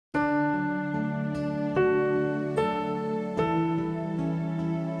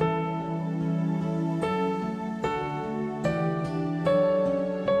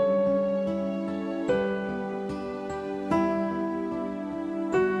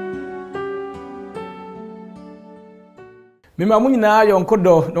Mema munyina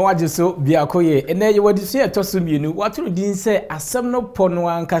yonkodo no wajeso biakoye ene ye wadisu etoso mienu waturu din se asem no pono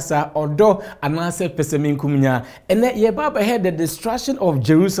ankasa odo anase peseminkumnya ene ye baba head the destruction of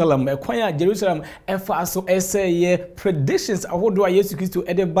Jerusalem ekwan Jerusalem efa so ese ye predictions ahodo a Yesu Kristo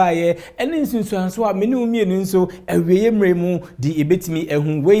ede baye ene nsunsu anso a meni umienu nso aweye mremu di ebetimi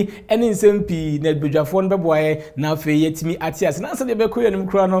ehunwei ene nsempi na bedwafo no beboaye na afi yetimi atias na anse de bekoye nim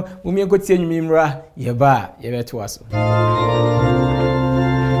kra no mumien kotie nwimimra ye ba ye beto aso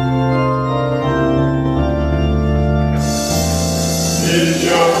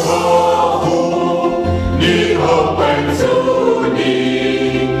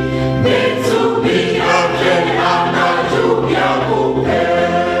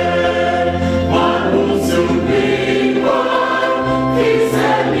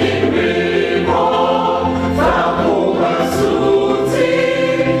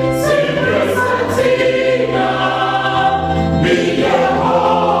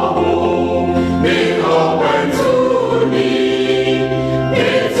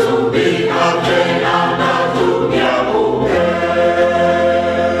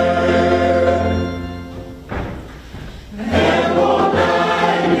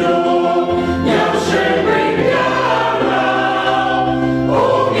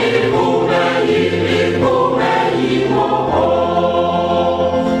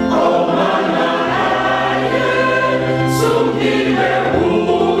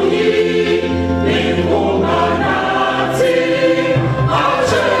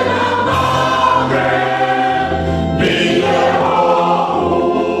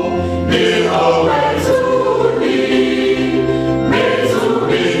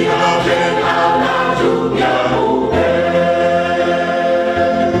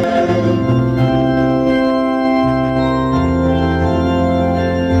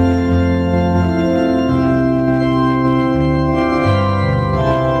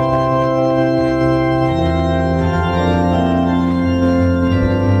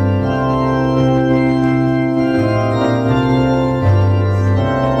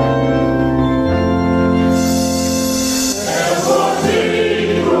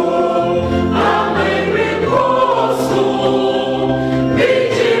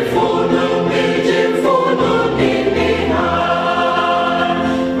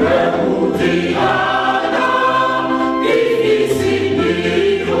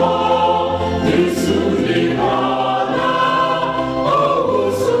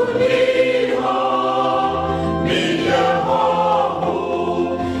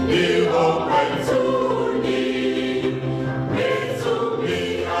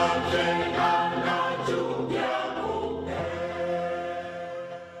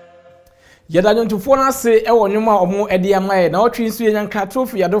Yadanyo ntufo na se ewo nwuma omo ede amaye na otwe nsu yenyanka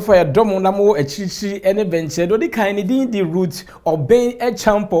trophy yadofo ya domo na mo achichi ene benche do di kan ni din the root oben e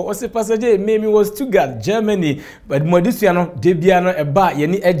champo o se passager memi was Stuttgart Germany but modisia no de bia no eba ye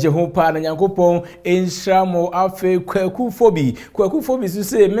ni eje ho pa na Nyankopon enhramo afe kwakufobi so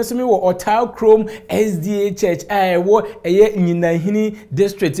se mesomi wo Otal Chrome SDA Church wo eye nyinahini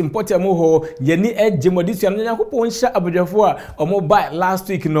district important mo ho ye ni eje modisia no Nyankopon hya abodwafo a omo by last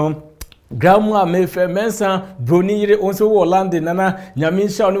week no Grandma mefe mensa broni yire onso wo London nana nyame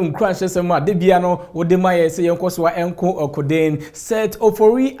sha no nkran hyesem a de bia no wo de maye se yenkoso a enko okoden set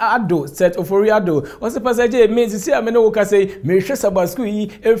ofori ado wose passager mezi se amene wo ka say me hwe Sabbath school yi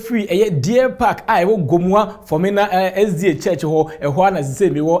free eye Deer Park ai wo gomua for me na SDA church ho ho na se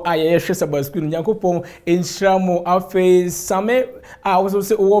me wo aye hwe Sabbath school Nyankopon enhyiramo afi same a wo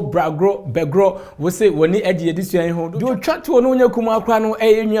se wo begro wo se woni ede edisuan ho do twato no nyakuma akra no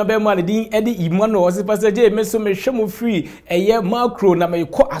enua be ma ne edi imano wose passager me so me hwemo free eye macro na me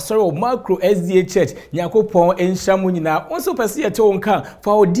ko asoro macro SDA church Nyankopon enhyiramo nyina wonso pese ye to nka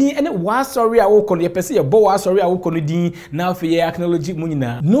fa odin ene wa sorry a wo kono ye pese ye bo wa sorry a wo kono din na afi ye acknowledge mu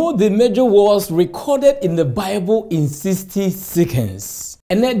nyina. No, the major was recorded in the Bible in 60 seconds.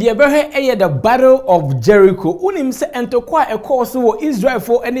 And then the ever the Battle of Jericho. Unim se entokwa e course wo Israel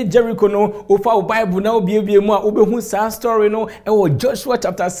for any Jericho no ofa Bible na obi mu a obehu sa story no e wo Joshua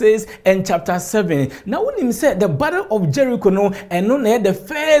chapter 6 and chapter 7. Now unim se the Battle of Jericho no and no na the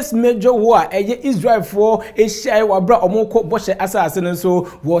first major war e Israel for e shai wa bra omoko boshe asase no so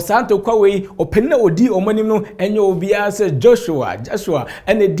wo santokwa we openne odi omanim no enye obi ase Joshua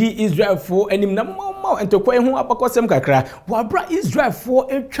and di Israel for enim na entokwa hu apakosem kakra wa bra Israel for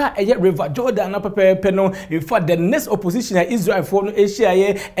for a try a river Jordan up no. In fact, the next opposition at Israel for no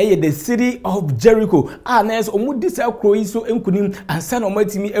Asia the city of Jericho. Nes omudisa kroi so enkunim ansa na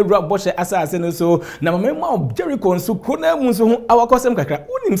omatimi ewura boshe asase no so na mama of Jericho so krona mu so ho awakosem kakra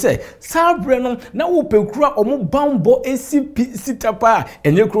unim se sabre no na wo pekura omo bambo sitapa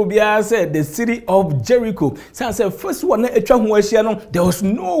enye kro bia say the city of Jericho say first one na etwa ho ahia no there was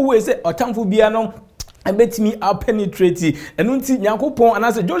no way say otamfo bia no I bet me a penetrate and unti Yankopon and I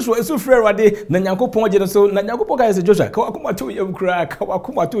said Joshua is so free na Yankopon je so na Yankopon ka say Joshua ka wakoma to yam kra ka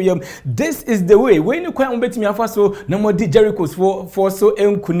wakoma to yam. This is the way when you kwa bet me afa so na mo di Jericho for so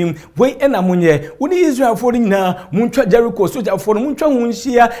enkunim when ena munye uni Israel for na muntwa Jericho so ja for muntwa ho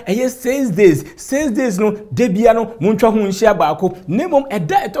nhia eye 6 days no debia no muntwa ho nhia baako nemom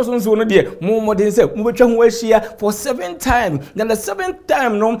eda etoso so no de mo modern say mo betwa ho ahia for 7 times na the 7th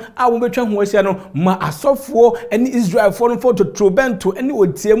time no a mo betwa ho ahia no ma asofo any Israel for to trobento any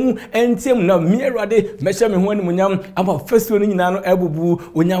otiemu entiem na mierade mesha me ho animunyam aba festival no nyina no ebubu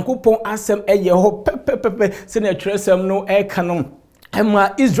onyankopon asem eye ho pepepepe se na tresem no e kanom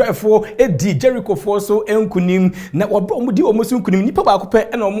Emma Israel for edi Jericho for so enkunim na wabro mu di omusu enkunim nipa ba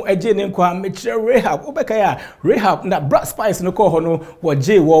akopɛ na omu agye ne nkwa mekire Rahab obeka ya Rahab na brass spice no kɔ hɔ no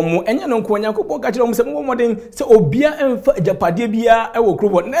wɔgye wɔ mu enye no nkwa Nyankopɔn ka kyerɛ omu sɛ mo modern sɛ obia emfa agapade bia ɛwɔ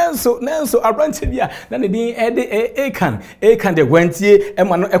krobo nanso abrante bia na ne din ɛde Akan de gwantie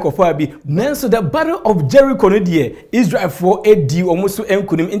Emma no ɛkɔfa bi nanso the battle of Jericho no die Israel for edi omusu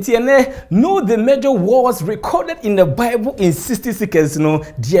enkunim nti ene know the major wars recorded in the Bible in 66 no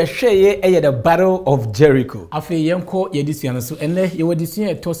dia hweye the battle of Jericho afi yenko yedisuan so ene yewodisuan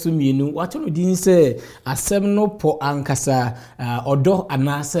etoso mienu wato no din se asem no po ankasa odo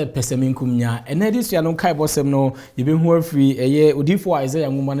anase peseminkumnya ene disuan no kai bosem no yebehu afri eye odifo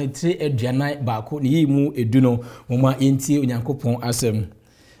Isaiah ngoma na tire aduanan baako ne yimu edu no moma entie onyankopon asem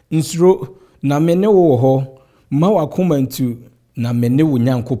nsuro na mene wo ho ma wakomantu na mene wo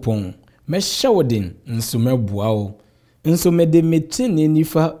nyankopon mehye wodin nso mebua o nso mede meti ne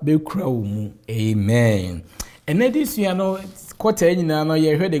nifa bekura wo mu amen enedisuan no kota nyina no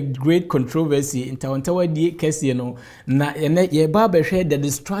ye hwe the great controversy intawantawadi kese no na ye ba be hwe the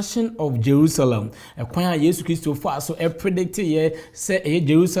destruction of Jerusalem ekwan a Yesu Kristo fa so predict ye se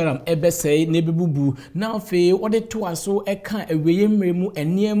Jerusalem ebesei na bebubu na afi ode to aso eka eweye mremu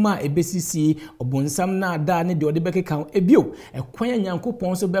eniema ebesisi obonsam na ada ne de ode bekeka ebio ekwan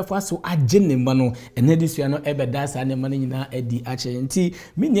Nyankopon so befa so agye ne ma no enedisuan no ebeda sa ne ma nyina edi ache nti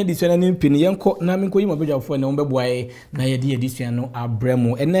minya disuan ne mpini yenko na menko yima bedwafo na ombeboae na ye no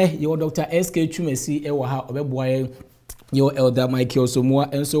abremu ene yo Dr. SK Chumesi ewa ha obeboaye yo Elder Michael Somua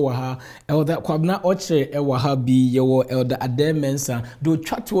enso wa ha Elder Kwabna Oche ewa ha bi yo Elder Ademensa do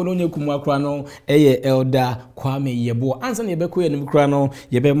twatwo no nyakumu akra no eye Elder Kwame Yebo ansa ne beko yenim kra no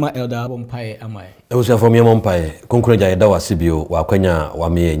yebema Elder Bompae amai ewusa fo me Bompae konkureja yeda wasibio wakwanya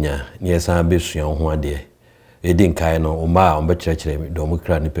wameyenya ne yesa besua ho ade edin kai no oma ombekyerekere do mu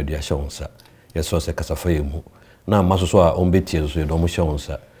kra ne pedua hyonsa yeso se kasafa yemu na masoso a ombetie so do mo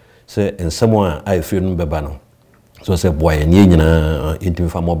hyonsa se ensemo a ayefi no beba no so se boy ne nyina intimi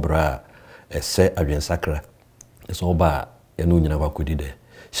fa mobra ese adwensakra so oba ye no nyina kwakodi de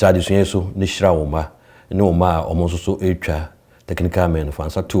shadi so yeso ne hira wo ma ne wo ma omo so etwa technical men fa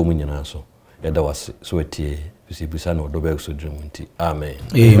ansa to mu nyina so yeda wase so etie bisibisa na odo be so drum nti amen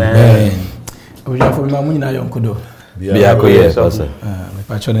amen oja fo ma mu nyina yonkodo bia ko ye pasa me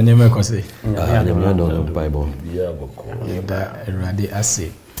pacho na nyeme ko se nyeme do Bible bia boko da erade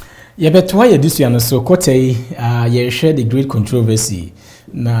ase ye betwa ye disuan so kotei ye share the great controversy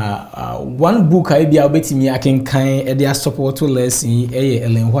na one book I bia obetimi akenkan e dey support to lesson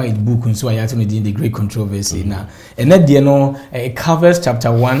Ellen White book nso ayato no the great controversy na ene de no it covers chapter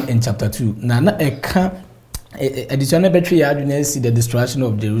 1 and chapter 2 na eka additional battery adwene see the destruction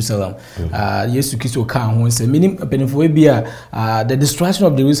of Jerusalem Yesu Kristo ka ho se minim penifo bia the destruction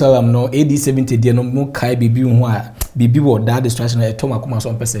of Jerusalem no AD 70 de no mo kai bibi ho a bibi wo that destruction e toma kuma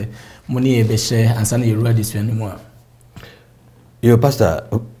so mpese mo ne e be share ansa na yeru addition ni mo a yo pastor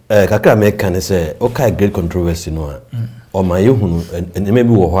kakra me kan se o kai great controversy no a o ma yehunu eneme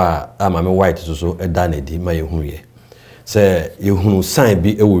bi wo ho a ama me white so e da na di ma yehunu ye se yehunu sign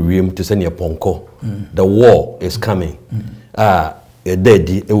bi e wo wiem to se ne ponko the war is coming e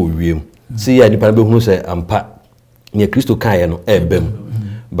dedi e wo wiem see ya nipa be hunu se ampa ne Kristo kan ye no e bem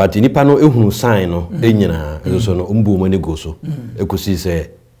but nipa no ehunu sign no enyina so no mbu mo ne go so ekosi se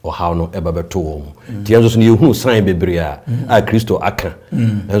ɔhaw no ɛba bɛto wɔn ti ɛnso so no yɛhunu sign bebree a Kristo aka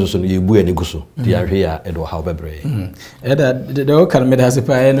ɛnso so no yɛbu ani gu so ti ahwɛ ya ɛde ɔhaw bebree ɛda the okan me da se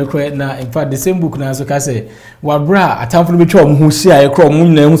pa no kɔ na in fact the same book na so ka sɛ wabra atamfo no betwa ɔmo ho hyia ɛkɔ ɔmo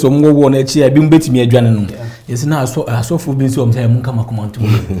nyina hu so ɔmo wɔ na akyi a bi mbetimi adwane no yɛsi na asɔfo bi nso ɔmo sɛ ɔmo kama komanto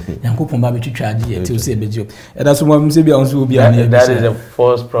yankopɔn ba betwitwa ade yɛ te sɛ ɛbɛgye ɛda so mo sɛ bi a ɔnso obi a na that is a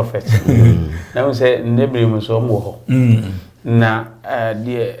false prophet na mo sɛ nebere mu so ɔmo wɔ hɔ na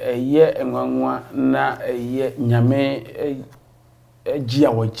de eye enwanwa na eye nyame agi a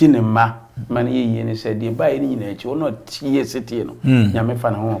wɔgye ne ma ma ne yeye ne sɛ de ba ye ne nyina akyi wono tie setie no nyame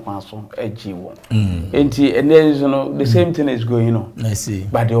fa na ho kwan so agi wo enti ene so no the same thing is going on. I see.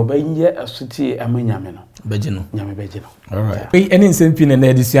 But the obenye asotie ama nyame no beje no nyame beje no. All right. We any nsɛmpi na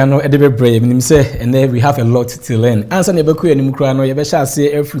edisia no ede bebree minim sɛ ene we have a lot to learn. Answer na beku anim kura no ye be sha ase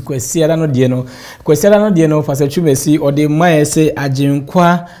every kwasiara no de no Pastor Twumasi ode maye se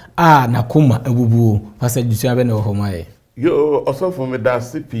agenkwa a nakoma abubuo Pastor Dusua be na ho maye. Yo also for me da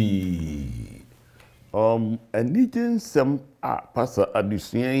sipi anigen sem a Pastor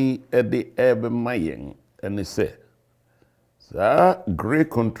Adusuan ede ebe mayen ene se great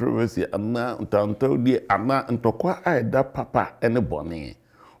controversy ana ntanto di ana ntokwa aida papa ene bone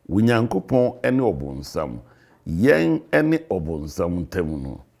Onyankopon ene obonsam yen ene obonsam ntam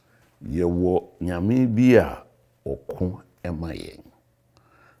no yewo nyame bi a oko emayen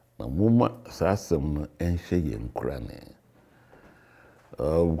na muma sasem no enhye yen kurane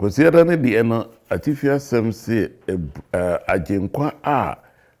kwasiada ne di eno atifia sem se agenkwa a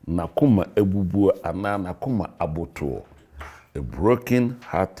nakoma ebubuo ana nakoma aboto a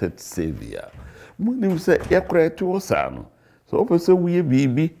broken-hearted savior. Munim say yakra to osano. So opese wiye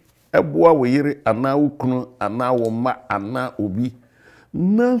bibi eboa wo yire ana ukunu ana wo ma ana obi.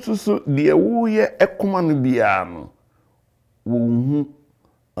 Nanso so de wo ye ekoma no bia no. Wo hu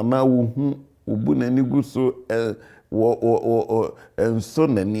ana wo hu obu nani gu so enso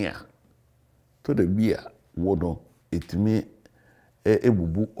nani a. To de bia wo no etimi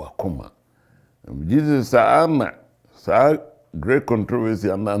ebubu wakoma. Jesus ana sa great controversy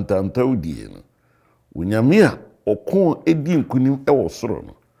and antantawdie no Onyame a okon edi nkunim ewo soro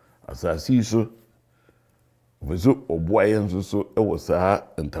no asasi so wezo oboaye nso so ewo saa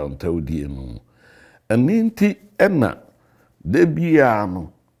antantawdie no aninti ena de bia no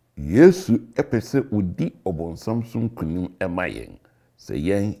Yesu epese odi obonsam so nkunim emayen se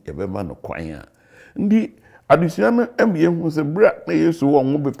yen ebema no kwan a ndi adusua no emye hu se bra na Yesu wo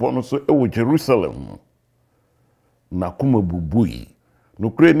ngo bepo no so ewo Jerusalem no na kuma bubui no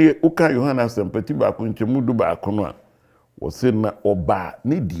kure ni uka Yohana sempati ba ko nchemu du ba ko no a wo se na oba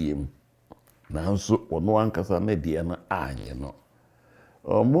ne diem nanso ono ankasa ne die na anye no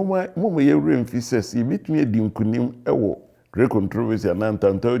moma ye wure mfisesi bitumi edi nkunim ewo great controversy na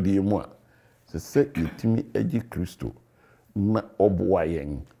ntantau die mu a se yetimi agi Kristo na oboa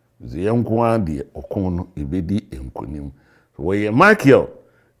yen ze yenko ade okon no ebedi enkunim wo ye Michael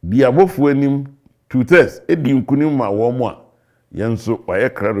di abofu anim tutors edi nkunim ma wo mo a yenso waye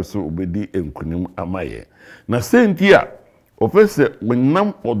krado so obedi enkunim amaye na senti a ofese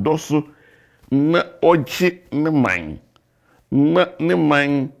wenam odoso na ochi ne man na ne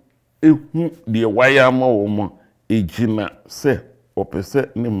man ehu de waye ama wo mo ejina se opese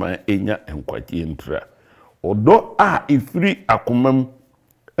ne man enya enkwati ntra odo a ifiri akomam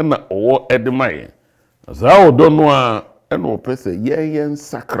na owo edemaye za odo no a na opese yen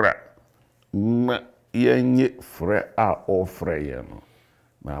sakra na yenye fre a ofre ye no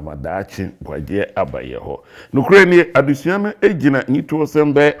na amadachi kwaje abaye ho nukure ni adusua no ejina nito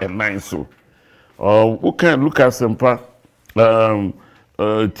sembe enan so we can look at sempa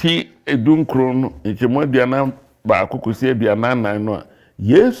ti edunkro no nchemodiana ba akokosi aduana nan no a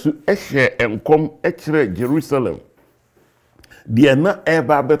Yesu ehye enkom ekire Jerusalem de na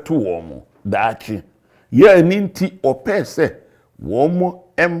eba beto wo mo daachi ye ninti opese wo mo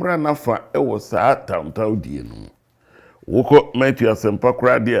emra nafa ewo saa tamtawdie no woko Matthew asempa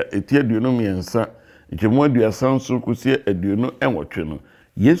kra de eti aduonu miensa nchemu aduasa nso kusie aduonu enwotwe no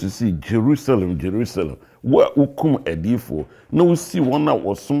Yesu si Jerusalem wa ukum adifo na usi wona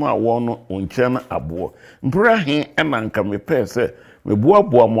wosoma wono onche na abo mprahin enanka mepese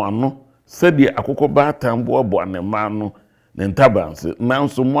mebuaboa mo ano sedi akoko baatan boaboa ne ma no ne ntabanse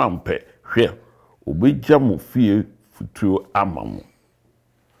nanso mo ampe hwe obegya mo fie futuo amamo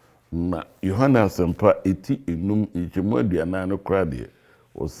na Yohana sempa eti enum nchemu aduana no krade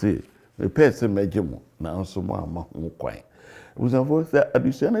o se mepese megemo nanso mo ama ho kwan uzavo se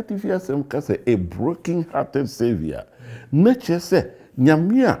adusua tifia sem kase a broken hearted savior na chese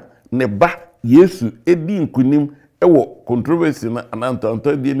nyamia ne ba Yesu edi nkunim ewo controversy na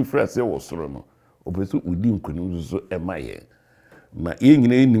anantanta die ni fra se wo soro no opeso udi nkonim so emaye na ye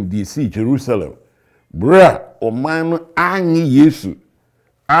nyina nim di si Jerusalem bra oman no anyi Yesu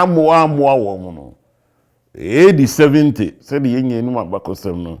amwa wo mo no AD 70 se de ye nyenu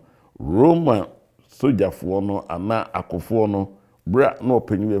abakosem no Roman sojafoɔ no ana akofo no bra no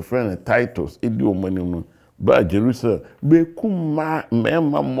opanyi friend Titus edi omanim no ba Jerusalem be kuma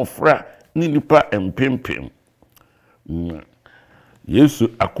mema mofra ni nipa empempem Yesu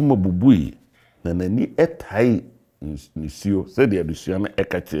akoma bubui na nani etai nisio se de adusua na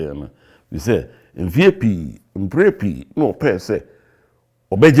ekache na bi se mfie pi mprepi na opɛ se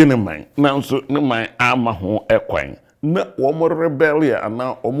obeje ne man na nso ne man ama ho ekwan na wo mo rebellia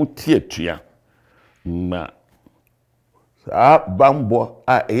ana omo tietua na bambo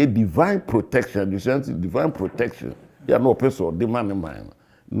a divine protection, divine protection. Ya no person de man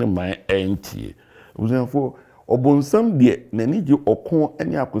ne man entie. Uzanfo obonsam de nanije okon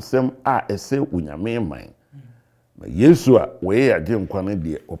ene akosem a ese unyame man. Na Yesu a we agye nkwane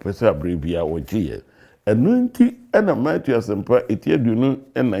de opese abrebia wogiye. Enu nti ena Matthew asempa etiadunu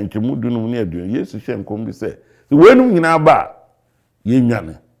ena nchemudunu ne adunu Yesu hye nkom bi se wenum nyina ba ye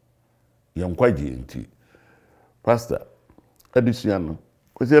nwane. Ye nkwaje nti. Pastor Adisiano,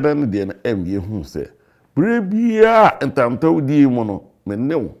 because you're done the ME who said, Bribia and Tanto di mono,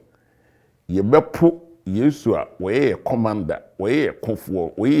 menno. Ye bepo Yesua, way a commander, way a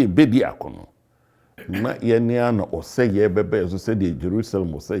comfort, way a bediacono. Not ye neana or say ye bebe, as said the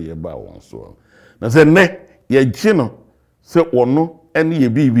Jerusalem or say ye bow on so. Now said, ne, ye gino, say or no, and ye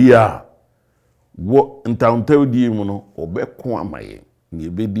bibia. What and Tanto di mono, or bequam my, ye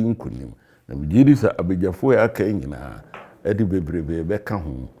bedin kunim. And Jidisa abijafo ya kengina. Edi bebrebe beka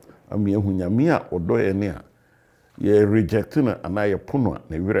ho ami ehu nyame a odo ene a ye reject na anaye pono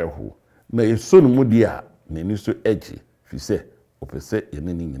na were ho na yeso no mudi a na ni so eji fi se opese ye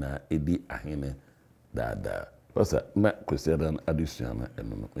ne nyina edi ahene dada pasa na kwesiadan addition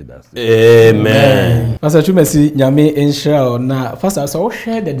eno no medase amen pasa chumesi nyame enhira na pasa so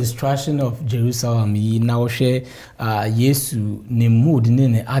share the destruction of Jerusalem yi na share Yesu ne mood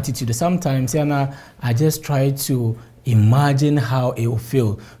ne attitude sometimes I just try to imagine how it will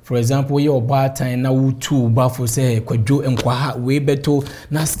feel. For example, your bad time now two bafo say kwadwo enkwa we beto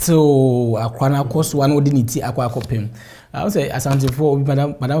na still akwana course one odinity akwa akopem. I would say asante for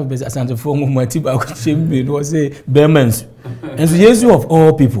madam asante for mati ba ko chembe no say Bermans. And so Jesus of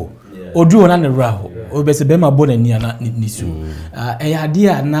all people. Odu ona ne raho. Obese be ma bona ni ana nisu.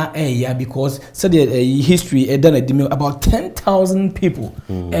 Idea na because said the history done about 10,000 people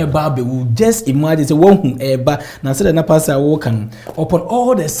Babe will just imagine say one who na said na pastor walk upon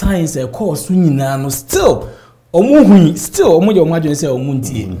all the signs course no still omo your imagine say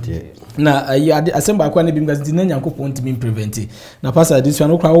omuntie na asemba akwa ne bimga nti na nyankopon ntimi prevent na pastor this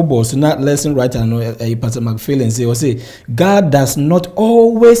one okra boss na lesson writer no Pastor McPhail say God does not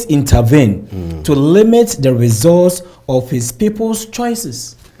always intervene to limit the results of his people's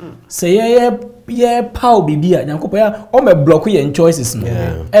choices. Say yeah power bibia nyankopon ya o me block your choices no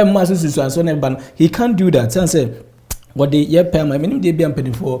so na he can't do that. And say what the yeah pay my menim dey be am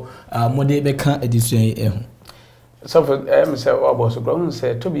for mo dey be kan edition so for say about so ground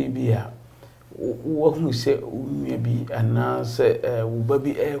say to be bia wo hu say nwa bi ana say wo ba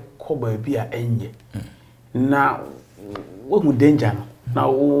bi ko ba bi a enye na wo hu danger na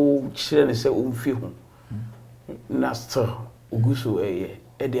wo kire ne say wo mfi hu na still uguso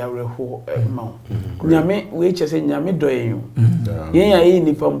de areho ma nyame we che say nyame doyen yen ya yi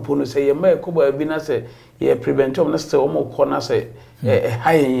nipa mpo no say ye ma ko ba bi na say ye preventive na still wo ko na say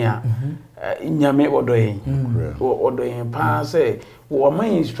hayen ya nyame odoyen pa say wo ma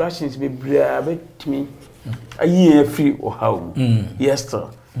instructions be bra betimi ayi free o how yes sir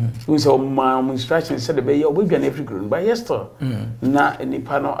we say ma instructions say be ye obedwa na free group but yes sir na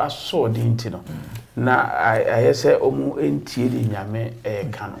nipa no aso de ntino na I say omu entie di nyame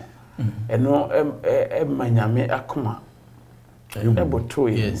ka no eno ma nyame akoma eboto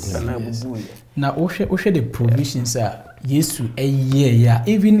yes na bubu na o hwe the provisions Yesu ya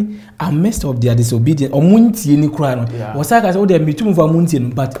even amidst of their disobedience omuntie ni kura no wasaka say o de mitum fa muntie no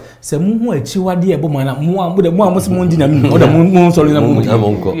but se mu hu achiwade e boma na mu amusimundi na mu o de mu sorry na mu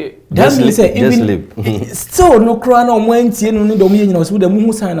that means say even still no kura na omuntie no de omunye nyina so de mu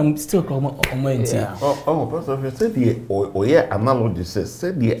hu san na still kura omuntie pastor said the oye analogy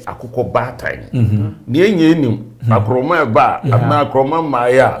said the akoko bad time ne enye nim akroma ba na akroma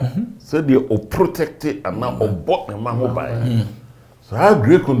maya said the o protected and now o bought me ma ho by so how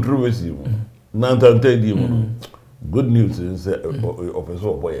great controversy na tell you good news is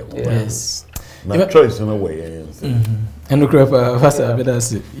officer boy yes na choice no way yense eno krepa fasa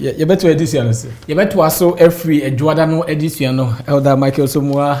bedase ye beto edition no se ye beto aso every adwoada no edition no elder Michael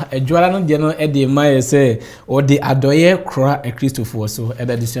Somua adwoada no de no e de maye se o de adoye kra e Christopher so e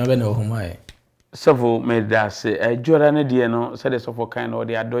da edition be na o homaye sofo medase adwoada no de no se de sofo kan no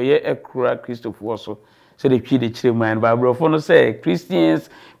de adoye e kra Christopher so se de twi de kire man ba brofo no say Christians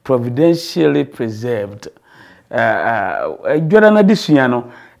providentially preserved adwoada no edition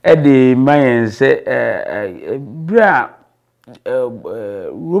no e de maye se bra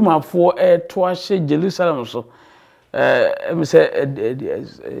Roma for to ashe Jerusalem so me say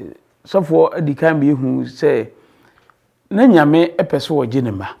so for di kan be hu say na nyame epeso wo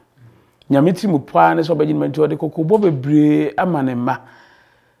ginema nyame timu pa ne so be ginema nti ode kokobo bebre ama ne ma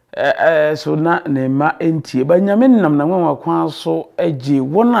so na ne ma entie ba nyame nam na nwa kwan so agi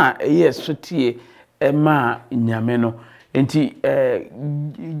wona eye sotie ma nyame no enti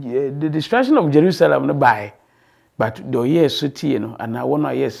the destruction of Jerusalem no by but do yes sotie no ana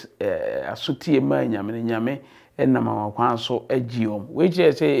wona yes asotie ma nyame enam kwan so agi we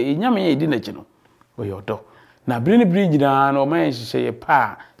che say nyame ye di na chi no oyodo na brini bridge na no man hye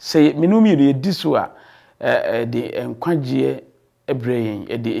pa say menum ye di so a de enkwagye ebreyen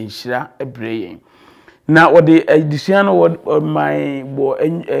de enhira ebreyen na wode edisuan no my bo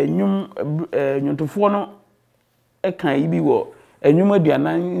enyum nyuntofo no ekan yi bi wo enyum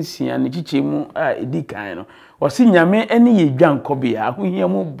aduanan nsia ne chichemu a edi kan no wose nyame ene ye dwankobia ahohia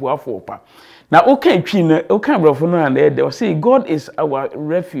mu buafo pa na okan twi na okan brofo no and there wose God is our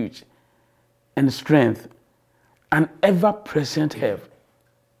refuge and strength and ever present help.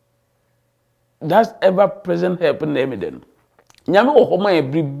 That's ever present help in them. Nyame wo homa e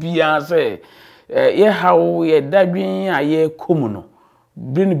bribia say ye hawo ye dadwen aye komuno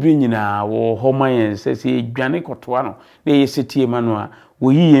brin nyina wo homa ye say dwane kotoa no na ye setie ma no a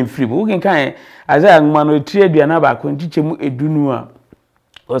wo yi ye mfiri bo ken kan Isaiah ngma no tire aduana ba ko ntichemu edunu a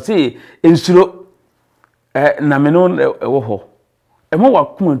o say ensuro na me no wo ho e mo wa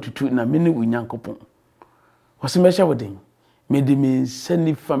kuma tutu na me ne Onyankopon o se mesha woden me de me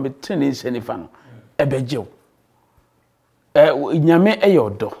sanifa me tene sanifa no ebejew nyame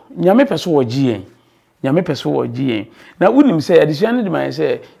eyodo nyame peso wo gien nyame peso wo gien na unim say adisuan de man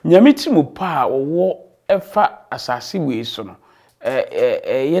say nyame timu pa wo efa asase we so no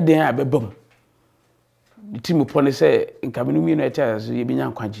ye den abebam timu pone say nkamenu mi no eta so ye binya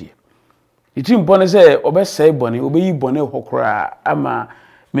nkwagie timu pone say obesai bone obeyi bone hokora ama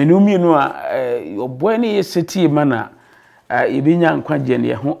menu mi no a obo ne ye seti mana ye binya nkwagie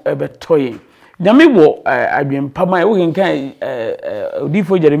ne ho ebetoyin nyame wo adwempama e wo kan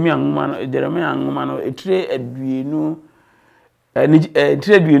odifo Jeremia ngoma no etire aduenu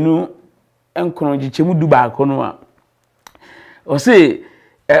etire aduenu enkono gichemu du ba kono a o say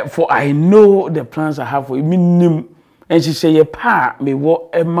for I know the plans I have for you minim enhihye ye pa me wo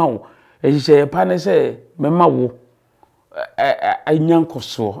ema wo enhihye ye pa ne say mema wo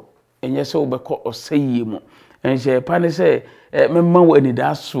anyankoso enye se wo beko osayi mu enhihye ye pa ne say mema wo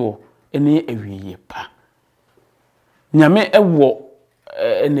anidaso ene ewiye pa nyame ewo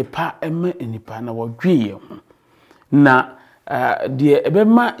enipa ema enipa na wodwiye ho na de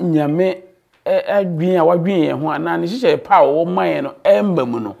ebema nyame adwin a wadwiye ho ana ne hihye pa wo man no emba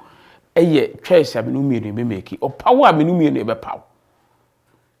mu no eye Twi Sabbath no mienu be meki opawo a menu mienu be pawo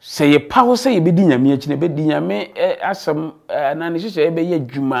se ye pawo se ye bedi nyame achi ne bedi nyame asem na ne hihye ebe ye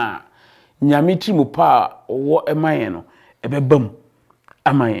adwuma nyame trimu pa wo eman no ebebam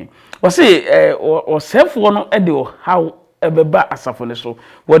amaye wose osefo no ede o how ebeba asafo ne so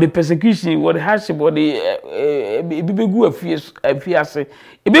what the persecution what the hardship what the ebibegu afiase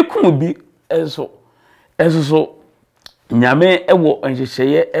ebekum bi enso so nyame ewo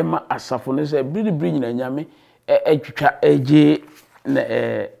enhyehyeye ema asafo ne so biri nyina nyame etwitwa eje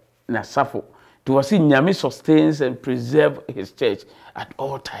na safo to wose nyame sustains and preserve his church at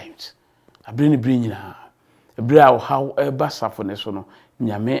all times abiri nyina ebira how eba safo ne so no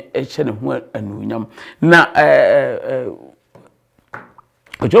nyame eche ne ho anunyam na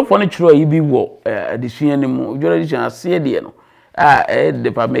ojofo ne chiro yi bi wo adesua ne mu ojora adesua ase de no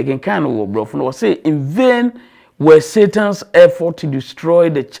the pa making kind of brofo no say in vain were Satan's effort to destroy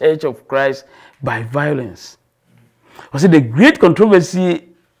the church of Christ by violence. Was it the great controversy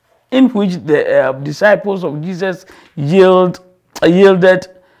in which the disciples of Jesus yielded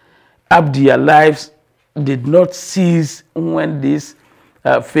up their lives did not cease when these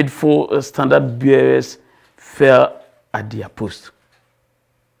faithful standard bearers fell at their post.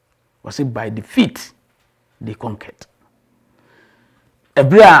 Was it by defeat they conquered?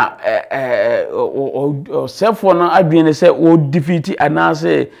 Ebra or self one adwene say o defeat and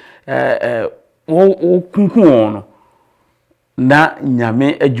say wo kunku no na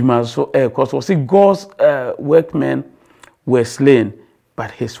nyame adwuma so cause see God's workmen were slain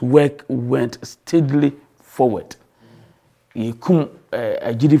but his work went steadily forward. Yikum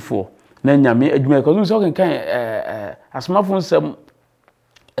agidifo na nyame adwuma cause so kan asmafo nsem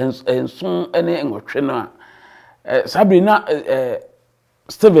enson ene enwotwe no sabri na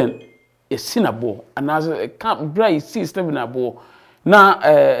Stephen esinabo anaze kan bra see Stephen abo na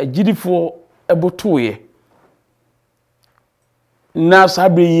agidifo ebotoye na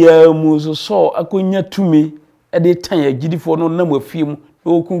sabri ya muzo so akonya tumi de tan agidifo no na mafiem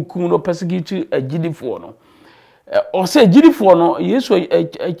na okunkun no persecute agidifo no o se agidifo no Yesu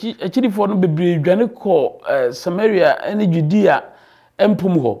agidifo no bebre dwane ko Samaria ene Judea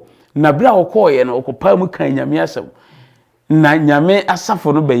empum ho na bra okoye no okopa mu kan nyame asem na nyame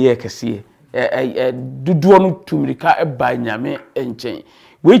asafo no beye kese duduo no tumirika eba nyame enchen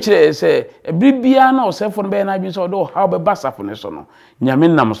we kire se ebribia na osefo no be na adwin so do how be basafo ne so no nyame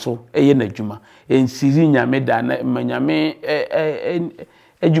nam so eye na dwuma ensiri nyame da na nyame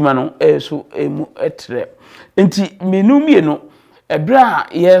adwuma no so emu etre enti menumie no ebra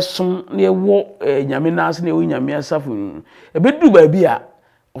yesom na ewo nyame na ase na ewo nyame asafo ebedu ba bia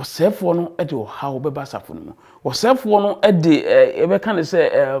osefo no de how be basafo no osefo no de ebe kan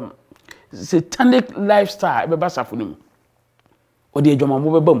se satanic lifestyle ebe basafo no wodi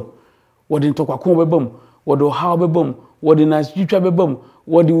adwamamo bebam wodi ntokwakom bebam wodi how bebam wodi nasjitwa bebam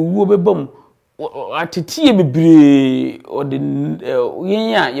wodi wuwo bebam atetiye bebre wodi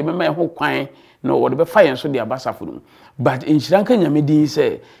yenya yemema ho kwan no wodi be fa yen so de abasafo no but inchiranka nyame din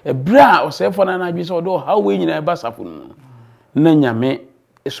se ebra osefo na adwi se wodi how we nyina abasafo no na nyame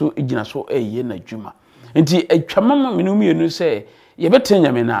so igina so eye na dwuma nti atwamama menum yenu se yebete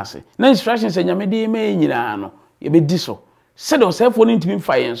nyame na ase na instruction se nyame de me nyina no yebedi so said osefo no ntimi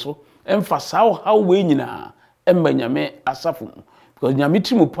fa yen so emfa saw how we nyina emma nyame asafo because nyame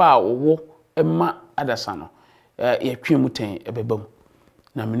timu pa wo emma adasa no ye twem ten ebebam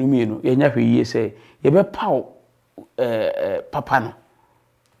na menum yenu ye nya hweye se yebe paw papa no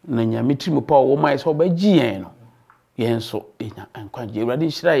na nyame timu pa wo mai so ba gien no yenso enya ankwanje ewrade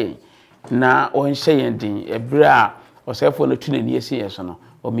nhira yen na onhye yen din ebra osefo no tunani esi yeso no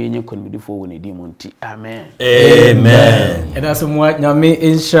o me enye konmidifo wo ne di munti amen amen eda so mo nyame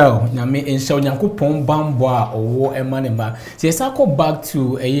enhya nyankopon bambo a owo emanema so yes I go back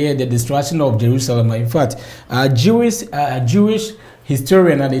to the destruction of Jerusalem. In fact Jewish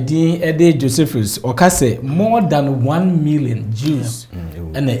historian and the Josephus okase more than 1 million Jews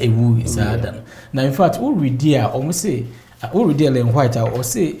and ewu isadan. Now in fact we read there almost say we read there in white or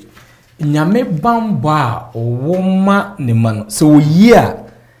say nyame bamba owoma ne man so year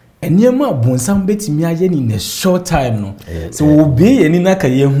enyema bonsam betimi aye ni in a short time no so obe eni na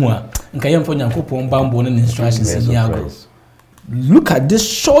kaye hu a nka yemfo nyankopon bambo ne instructions ni ago. Look at this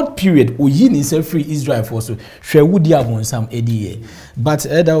short period oyi ni se free Israel for so hwe wudi abonsam ediye but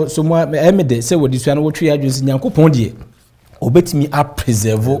so mo emede say wodi so na wo twe adwon nyankopon die obetimi a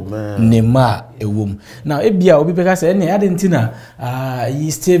preserve nema ewom now ebia obi peka say na ade ntina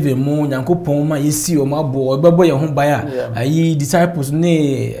yi Steve mu nyankopon ma yesi o mabo obebo ye ho ban ayi disciples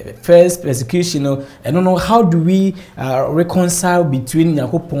ne first persecution I don't know how do we reconcile between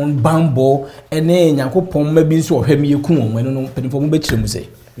nyankopon bambo ene nyankopon ma bi nso ohwem yeku won eno no penifo mu be kiremu say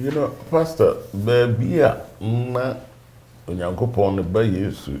you know pastor bia na nyankopon ba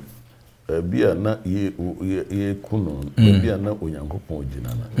Yesu bia na ye kuno bia na onyankopon gina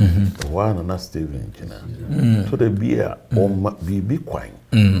na wana na Stephen gina so the bia on bibi kwan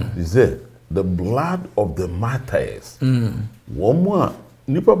is the blood of the martyrs womo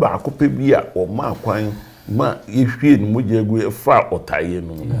nipa ba akope bia o ma kwan ma yehwie ni mogegu efa otaye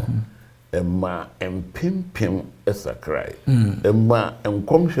no emma empimpim esakrai emma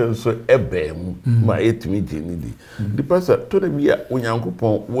enkomhwe so ebem ma etimi gini di the pastor to the bia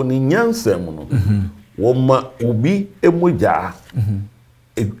onyankopon woni nyansam no wo ma obi emoja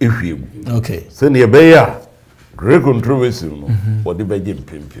ehwiegu okay se ne beya great controversy no what the beje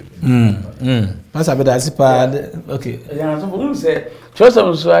empimpim pastor be that pa okay ya so fun se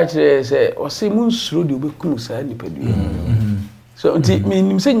chosen so akire se o se mun suro de obekunu sa ni padu so nti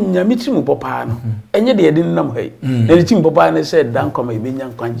menim se nyame timu popa no enye de yede nam hai na timu popa ne se dan koma ebenya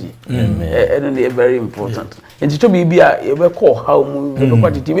nkwanje eno ne very important nti to bi bia ye be call how mu be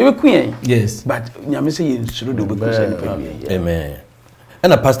kwatiti be kuen yes but nyame se ye nsuro de obekusa ni padu amen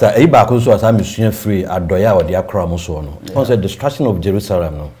and a pastor e ba ko so asa mesua free adoya odi akra mo so no on say destruction of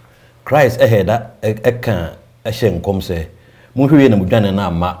Jerusalem no Christ eheda eka ehyenkom se mo hwie na mudwane na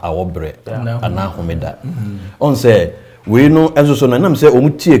ama awobre ana homeda on say we no enso so na say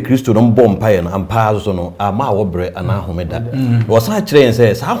omutie Kristo no mbom pae no ampa so no ama wobre ana homeda wo san kire yen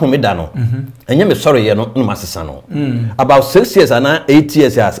say sa homeda no enye me sorry ye no masesa no about 6 years ana 8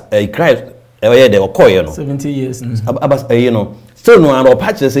 years as Christ e de okoye no 70 years about still no and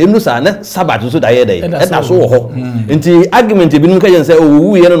patch say enu sa na Sabbath so da ye dey eta so wo ho nti argument bi num ka yen say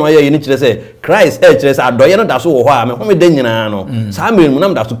owu ye no ye ni kire say Christ kire say adoye no da so wo ho a me homeda nyina no sa me mu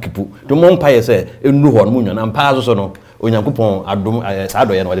nam da so kipu to mom pae say enu ho no mu nyana ampa so no Onyankopon adom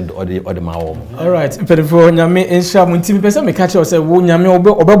saado ye no ode ma wo. All right, mpedefo nyame enhia mo ntimi pese me ka che say wo nyame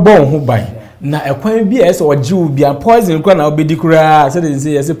obebon ho ban na ekwan bi ese oje obi a poison kwa na obedi kura say dey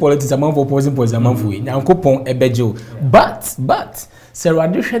say yes politics among for poison among for Nyankopon ebeje but Sarah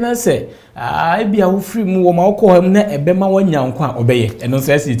additional say bia wo free mu wo ma wo ko ham na ebe ma wanyanko a obeye eno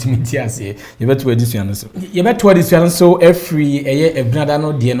so ese timiti ase ye beto adisuan no so ye beto adisuan so every eye brother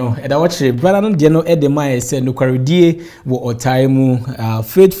no de no eda wo kire brother no de no e de ma say no kwaredie wo otime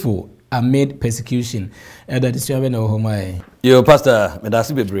faithful amid persecution eda adisuan be na wo mai yo pastor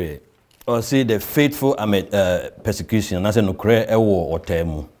medasi bebre or say the faithful amid persecution na say no kre e wo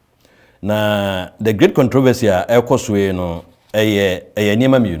otime na the great controversy e koswe no eye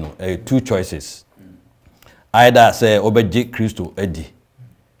niema mienu two choices either say obeje Kristo edi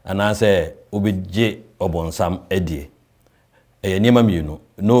and say obeje obonsam edi eye niema mienu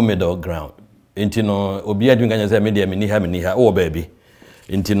no middle ground enti no obi adu nganya say me de me ni ha o baabi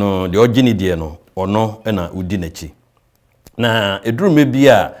enti no de ogini de no ono na udi nachi na eduru me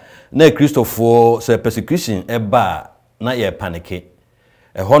bia na Kristofo say persecution eba na ye panike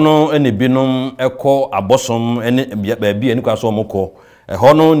hono ene binom ekọ abosom ene baabi ene kwaso omukọ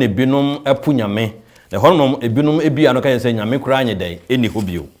hono ne binom epunyame hono ebinom ebia no kan say nyame kura anyedai eni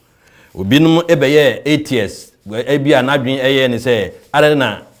hobio obinom ebeye ATS ebia nadwen eye ne say are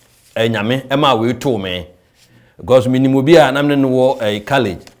na nyame ema we to me because minimum bia namne no wo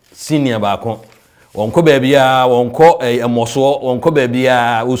college senior baako wonko baabia wonko emoso wonko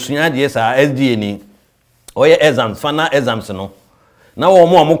baabia osua de sa SDA ni oye exams final exams no na wo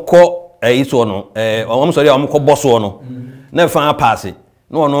mo amukọ iso no wo sorry amukọ boso no na fa pass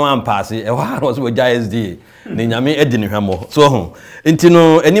no no am pass wa no so ja SD ni nyame edi ni hwamo so ho nti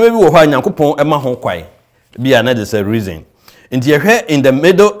no enima bi wo ho Nyankopon ema ho kwai bia na the reason nti ehwe in the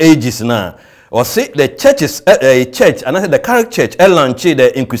middle ages na or say the churches church and I said the Catholic Church launched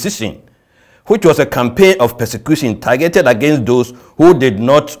the Inquisition, which was a campaign of persecution targeted against those who did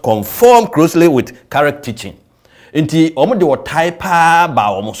not conform closely with Catholic teaching. Inti omo de wotai pa ba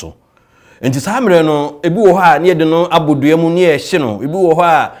omo so. Inti samre no ebi wo ha ne de no abodua mu ne ehye no ebi wo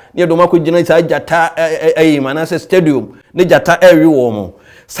ha ne de makogina sa jata manase stadium ne jata ewi wo mo.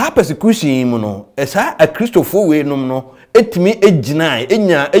 Sa persecution mu no esa a Christopher we no no etimi ejina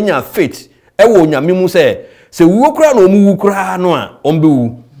enya faith ewo nyame mu se wuo kura no mu wu kura no a ombe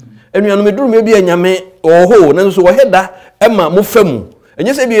wu. Enuanu meduru me bi anyame oho na so wo heda ema mo famu.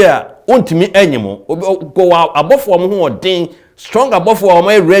 Enye se bia ontimi enyemo go abofo mo ho odin strong abofo o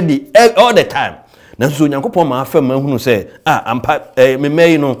my ready all the time na so Nyankopon ma afam hunu se ampa me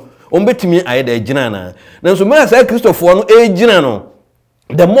mai no ombetimi ayeda gina na so me say Christopher no gina no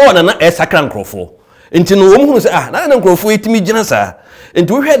the more na sakran krofo nti no hunu se na krofo etimi gina sa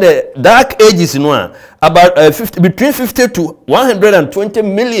nti we the dark ages no about between 50 to 120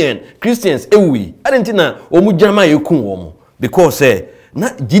 million Christians ewi adenti na omu gina yekun wo because na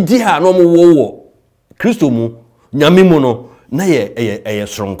gidi ha no mo wo Kristo mu nyame mu no na ye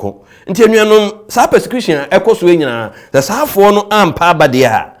sronko nti anuanom sa persecution ekoso nyina the safo no ampa abade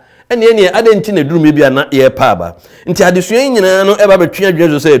ha ene adenti na duru me bia na ye pa aba nti adesua nyina no eba betwe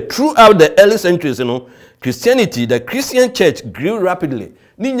adwene so say throughout the early centuries no Christianity, the Christian church grew rapidly.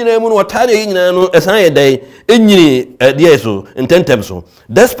 Ni nyina mu no watare nyina no esan ye dai enyini de so intentem so.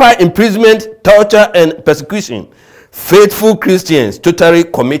 Despite imprisonment, torture and persecution, faithful Christians totally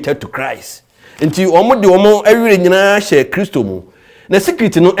committed to Christ. Nti omo de omo awire nyina hye Kristo mu. Na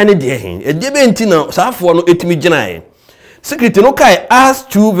secret no ene de hen. E de be nti na saafo no etimi ginae. Secret no kai Acts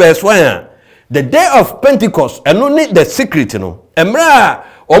 2 verse 1. The day of Pentecost eno ni the secret no. Emra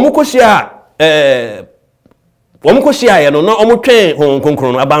omo koshia ye no na omo twen hon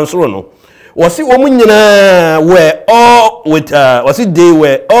konkron no abansoro no. Wasi omo nyina were all with they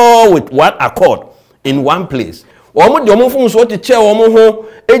were all with one accord in one place. Omo de omo fun so te che omo ho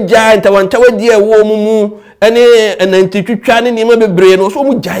eja ntawantawa die wo mu ene nantitwitwa ne nima bebre no so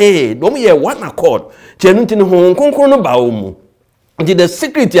omo jae omo ye one accord chenu ntini ho konkron no ba omo nti the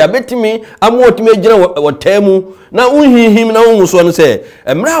secret ya betimi amotimi agina wotamu na unhihim na unso no se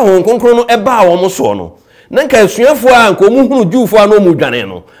emra ho konkron no eba omo so no nanka asuafo a nko mu hunu juufo a no mu dwane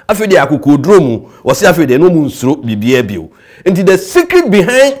no afede akokodro mu wose afede no mu nsuro bibia bio nti the secret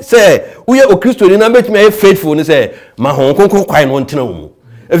behind say uye o Kristo ni na betime ay faithful ni say ma hon konkon kwai no ntena wo mu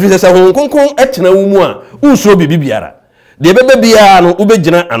efise say hon konkon etena wo mu a unsuro bibiara de bebe bia no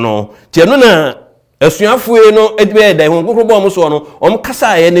ubegyina ano tie no na asuafo no edbe da hon konkon bo mo so no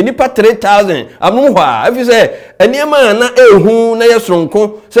kasa ye na nipa 3000 amno hwa efise eniema na ehu na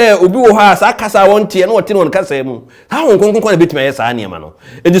yesronko say obi wo ha sa kasa won tie na wote no kasa mu ha hon konkon na betime ye sa eniema no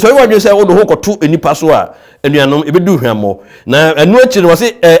enti so wadwe say wo do ho koto enipa so a enuanom ebedu hwammo na enu achi no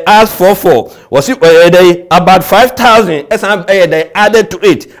wose as 44 wose dey about 5000 esan dey added to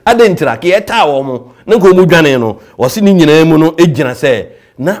it adentira ke eta wo mo na ko mu dwane no wose ni nyina mu no egina say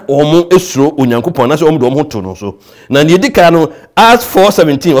na omo esuro onyankopon na say omo do omo to no so na ne edika no as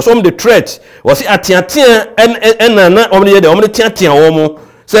 417 wose omo the threat wose atiatia na omo ye dey omo tiatia wo mo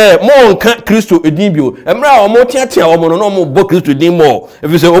say mo nka Kristo edin bio emra omo tiatia wo mo no omo bo Kristo edin mo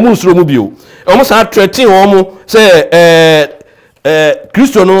efise omo nsuro mu bio omo sa threaten wo mo say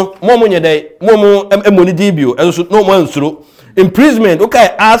Kristo no mo nyedai mo emoni din bio eso no mo nsuro imprisonment okay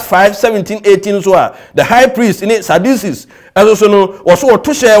as 5:17-18 so the high priest in Sadducees eso no wo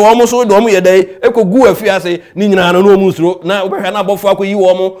to share wo mo so do mo yedai ekogu afiase ni nyina no mo nsuro na obehwe na abofo akoyi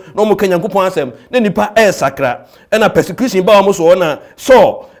wo mo no mo kanyankopon asem na nipa sakra na persecution ba wo mo so na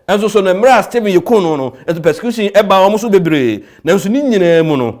so eso so na mra Stephen Yekunu no persecution e ba wo mo so bebre na so ni nyina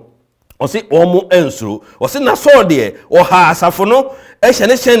mu no osi omo ensuro osi na so de o ha asafo no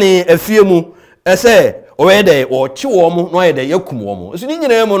ehye afie mu ese oyede o chi wo mo no oyede yakum wo mo osi ni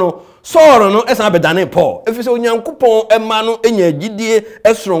nyina mu no soro no esa bedane Paul efise onyankopon ema no enya agidie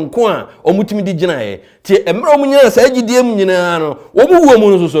esronko a omutimi di ginae tie emra omunya sa agidie mu nyina no omu wo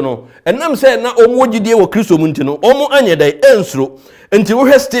mu no so no enam se na omu agidie wo Kristo mu nti no omu anyedai ensuro enti wo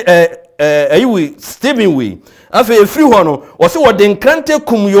hweste ayiwi Stephen we afa efiri ho no wose wode nkrante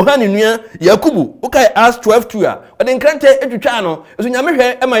kum Yohane nua Yakubu ukai as 12:2 a wode nkrante etwitwa no eso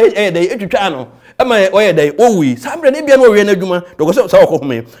nyamehwe ema yedai etwitwa no ema oyedai owi sambre ne bia no owie na adwuma dogo se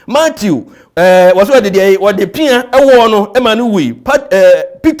wakɔhome Matthew wose wode pia ewo no ema no wi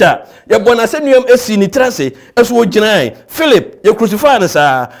Peter ye bona senuam esi ni trase eso oginae Philip ye crucify no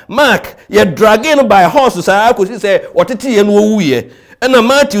sa Mark ye drag no by horse sa akosi se wotete ye no owuye and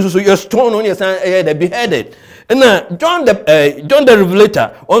Matthew so you stone on your son they beheaded and John the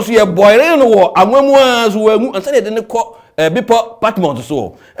Revelator also your boy no war amwamu as we and say they call bipo Patmos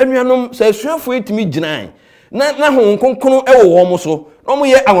so and you know say suafo etimi ginai na hon konkono e wo mo so no mo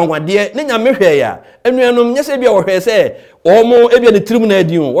ye anwanwade ne nyamehwe ya anuanom nyese bia wo hwe se omo ebia ne tirim na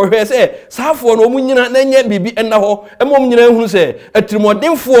adin wo hwe se saafo no mo nyina na nya bibi enna ho emom nyina ehunu se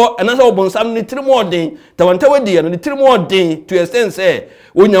atirimodinfo ena se obonsam ne tirimodin tawantawadi ne tirimodin to extent se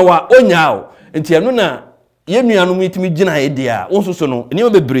onyawa onyawo enti enu na ye nuanom etimi gina edia wonso so no eni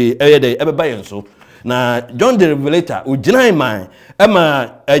bebre eyede ebeba yenso na John the Revelator ugina man ema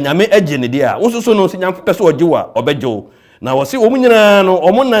nyame agene dia wonso so no sinyam pese ogiwa obejo na wose omu nyina no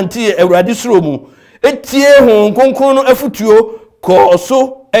omu nante awurade suro mu etie hon konkon no afutuo ko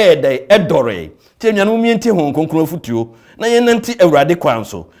so eyede edore tie nyane mu mienti hon konkon afutuo na ye nante awurade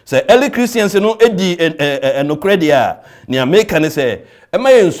kwanso se early Christians no edi enokrade a ne America ne se ema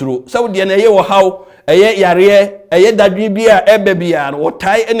yensuro saudi na ye wo haw eye yare eye dadwi bia ebe bia no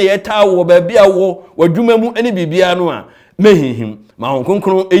wotai ene ye taa wo ba bia wo wadwuma mu ene bibia no a mehihim ma hon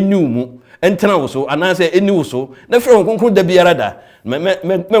konkon eniu mu entena wo so anase eni wo so na fere hon konkon da biara da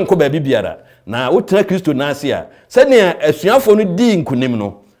menko ba bibiara na wotena Kristo na ase a se ne asuafo no di nkunim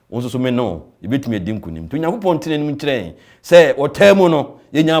no wonso so me no yebetumi di nkunim to Yakobon tene nim kyerɛ se wotamu no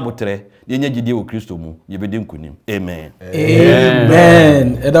yenya abotre yenya gidie wo Kristo mu yebedi nkunim amen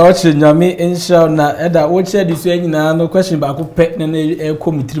amen eda woche nyame insha na eda woche di so nyina no question ba ko pe na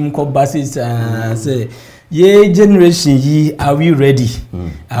committee ko basis say ye generation yi are we ready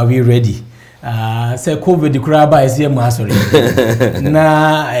are we ready say covid kura ba ese mu asori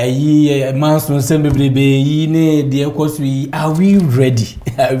na yi manso sembe brebe yi ne de ekosu yi are we ready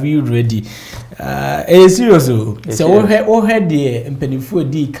serious so we had the impenifu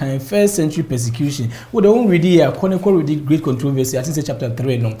di kind first century persecution we don't read here chronicle with the great controversy I think say chapter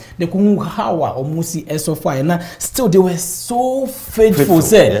 3 no they kun how almost so far na still they were so faithful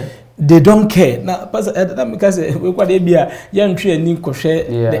say yeah. They don't care na pastor that because we kwa dey bia ya ntwe ani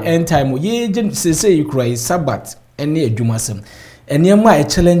kohwe the end time ye say you cry Sabbath ene adwumasem ene ma a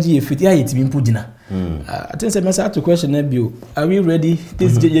challenge ye fit ya yetimi mpudina I think say me to question na bio are we ready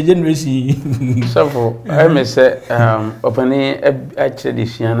this generation so I may say opani actually the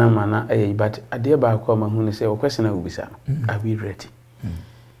fiana mana but ade ba ko ma hu ne say o question na ubisa are we ready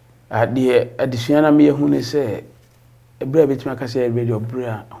de adesua na me hu ne se ebra betima ka se radio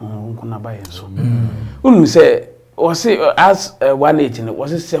bra honhon na ba yenso unum se o se as 118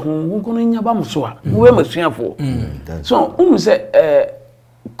 was se honhon no nya ba mso a we masuafo so se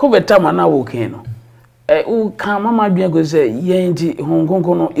covid time na wo ken no u kan mama dwen go se yen ti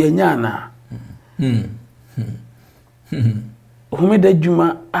honhon no yenya na homeda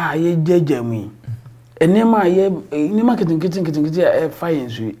djuma a ye jajami enema ye enema kitin fa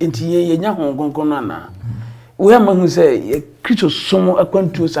yensu enti ye nya honhon no na we am hu say Kristo somo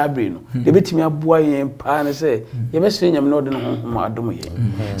akwantu sabre no de betimi aboa yen pa ne say ye be sere nyame no de no honhom adom ye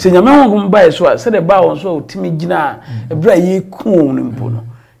se nyame honhom ba so a se de ba won so timi gina ebra ye ku no mpo no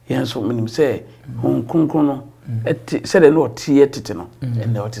yen so menim say honhom no said no tie tete no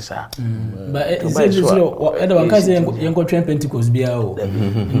and the otisa but it's so the one can say yanko train Pentecost bia o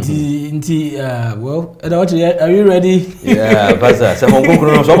nti well are you ready? Yeah, pastor say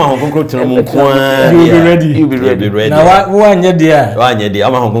honkonkro no so ma honkonkro tena mu kwa you be ready na wa anya dia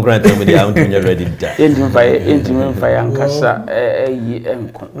ama honkonkro tena mu dia untu ready da enti fa yankasa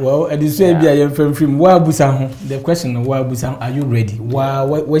enko well ediso bia ye frem wa abusa ho the question wa abusa are you ready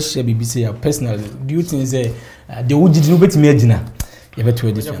wa share BBC personal do you think say the wujidi no betimi agina ye beto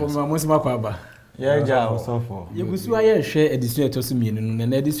edition for mo sima kwa ba ye ja osofo ye gusu aye hwe edition etoso mienu no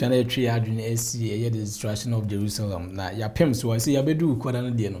na edition na etwe adwene asi ye the destruction of Jerusalem na ya pem so say ya bedu kwada no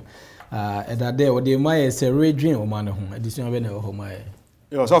de no edade o de maye se redwin o ma no ho edition be na ho maye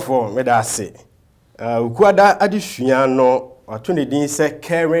ye osofo me da ase kwada adisua no ato ne din se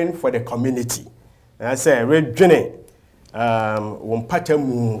caring for the community na say redwin won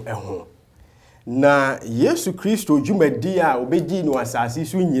patamu eho na Yesu Kristo djumadi a obegi no asase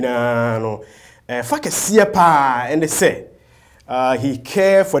so nyina no fa kese pa and say he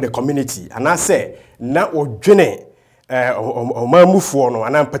care for the community and I say na odwene omamufo no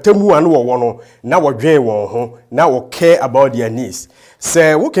ana patamu anu wo no na wodwen won ho na wo care about their needs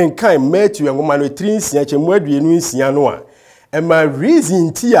say wo can Matthew ngoma no 3 chemu aduenu nsia no a ema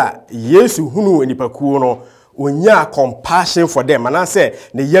reason ti a Yesu hunu enipakuo no onya compassion for them and I say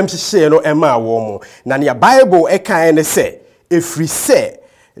ne yam hye no ema wo mo na ne Bible e kan ne say efri say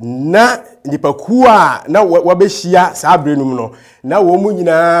na nipaku a na wabehia saabrenum no na wo mu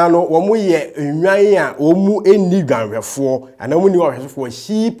nyina no wo mu ye enwan a wo mu eni dwanhwefo ana mu ni ohwefo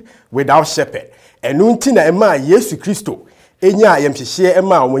sheep without shepherd enu nti na ema Yesu Kristo enya yamhye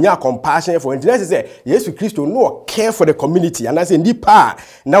ema onya compassion for interest say Yesu Kristo no care for the community and I say nipa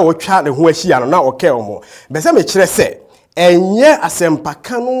na wo twa ne ho ahia no na o care omo be se me kire se enye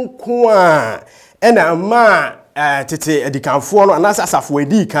asempaka no nko a ena ma tete edikanfo no anasa asafo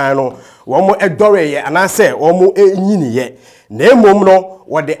edi kan no wo mo edoreye anase wo mo enyiniye na emom no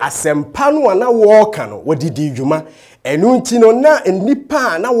wo de asempa no ana wo ka no wo didi dwuma enu nti no na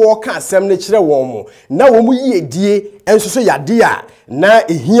nipa na wo ka asem ne kire wo mo na wo mu yiedie enso so yade a na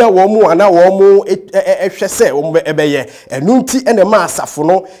ehia wo mo ana wo mo ehwese wo mo ebeye enu nti ene ma asafo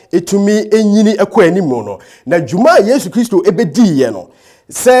no etumi enyini ekọ animu no na dwuma Yesu Kristo ebedi ye no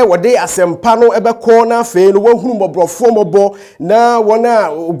se wode asempa no ebekọ na fe no wahunu mobrofo mobo na wona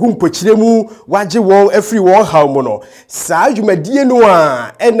ogumpochiremu waje won afri won hawmo no saa dwumadie no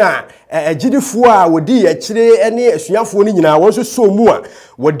a ena agidifo a wodi ya kire ene asuafo no nyina won so mu a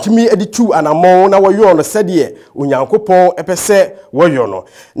wodimi editu anamon na woyo no sede onyankopon epese woyo no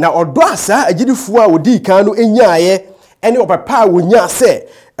na odo asa agidifo a wodi kan no enyaaye ene opapa wonya se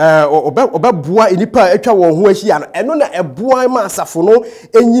obabua enipa atwa won ho ahia no eno na eboa ma asafo no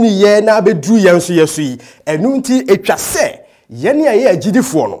enyini ye na abeduru ye nso yeso yi enu nti etwa se ye ne ye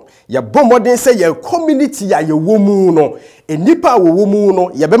agidifo no ye bomodin se ye community ya ye womu no enipa womu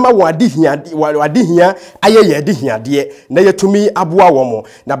no ye bema won adehia aye ye adehia de na yetumi aboa wo mo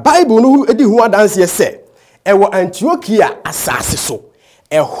na Bible no edi ho adanse se ewo Antiochia asase so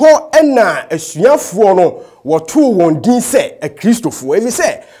eho ena asuafo no wotu won din se a Kristofo evi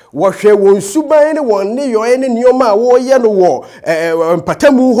se wo hwe won suban ne won ne yo ne nioma a wo ye no wo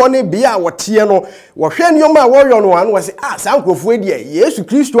patamu ho ne bia wote no wo hwe nioma a wo yo no an wo se sankrofo edi Yesu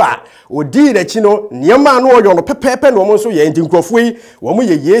Kristo a odi da chi no nioma no wo yo no pepepe no mo so ye ndi nkrofo yi wo mo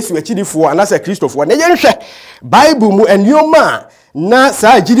ye Yesu achidifo anasa Kristofo ne ye nhwe Bible mu enioma na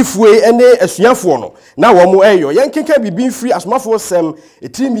saa gidifue ene asuafo no na wo mo eyo yenkenka bibi mfiri asomafo sem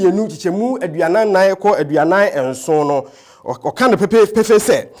etirimienu chichemu aduanan nan ko aduanan enso no oka no pepe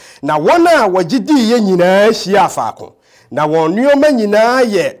se na wona wagidi ye nyina hia afaako na won nioma nyina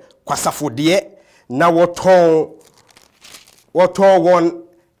ye kwasafode na woton won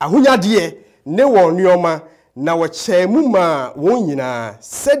ahunyade ne won nioma na wo chemu ma won nyina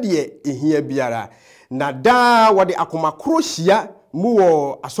sede ehia biara na da wode akomakro hia mu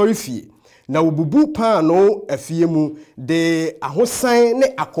wo asorifie na obubu paano afie mu de ahosan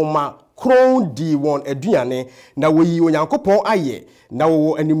ne akoma kron di won aduane na woyi onyankopon aye na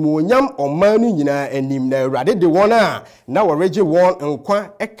wo animuonyam omanu nyina anim na awurade de won a na woreje won nkwa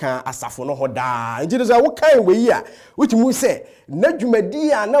eka asafo no hoda njire za wo kan weyi a wutimu se na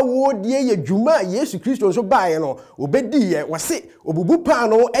dwumadi a na wo die ye dwuma Yesu Kristo so baaye no obedi ye wose obubu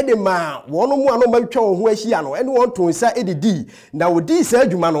paano ede ma wono mu ano matwa ho ahia no ene won tonsa edidi na wodi sa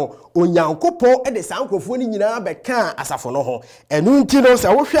dwuma no onyankopon ede sankrofo ni nyina beka asafo no ho enu nti no se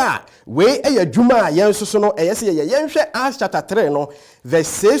wo hwe a we eye dwuma yenso so no eye se ye yenhwe Acts chapter 3 no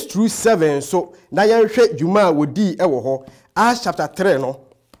verse 6 through 7 so na yenhwe dwuma wodi ewo ho Acts chapter 3 no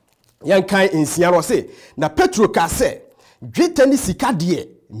yankan insia no se na Petro ka se dwetɛ ni sika de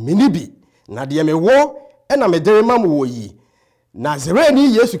minibi na de me wo na me dere mam wo yi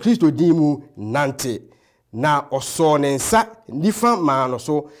Nazareni Yesu Kristo din mu nante na oso ne nsa nifa ma no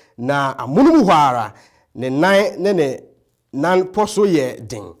so na amunum hɔ ara ne nan poso ye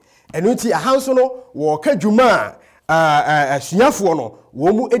den enu ti ahanso no wo ka dwuma asuafo no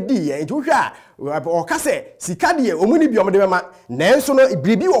wo mu edi ye nti hwɛ a o ka se sika de omuni bi omde bema nanso no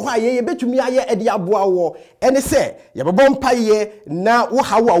biribi wo hɔ a ye betumi aye ede aboa wo ene se ye bebɔ mpaye na wo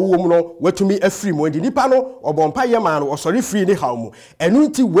hawo awo mu no watumi afiri mu ndi nipa no obɔ mpaye ma no osori free ni hawo mu enu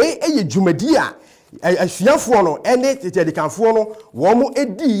nti we eye dwumadi a asuafo no ene tetedikanfo no wo mu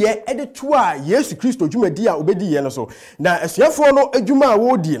edi ye ede to a Yesu Kristo dwumadi a obedi ye no so na asuafo no adwuma a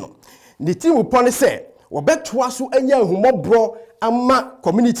wo di no ne timu pone se wobetoa so anya ahumobro ama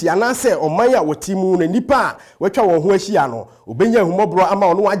community anase oman a wotimu na nipa watwa won ho ahia no obenya ahumobro ama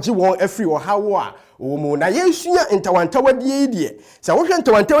ono agye won afiri ohawo a owo na yesua ntawantawadie die se wo hwe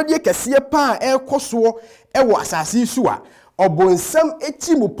ntawantawadie kese pa ekoso ewo asase su a obonsam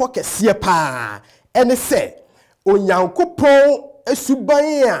etimu pokese pa ene se onyankopon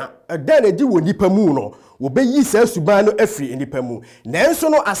esuban a dan edi wo nipa mu no wobeyi sa suban no afiri nipa mu nanso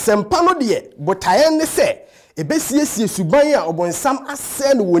no asempa no de botaye ne se ebesiesie suban a obonsam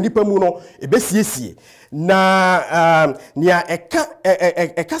asɛ no wɔ nipa mu no ebesiesie na nia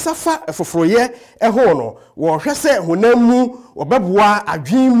eka safa foforoye ɛho no wo hwɛ sɛ honam mu obɛboa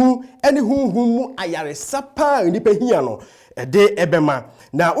adwen mu ɛne honhum mu ayare sapa nipa hia no ɛde ɛbɛma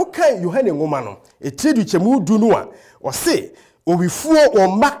na wokan Yohane ngoma no etidu chemu du no a ɔse owifuo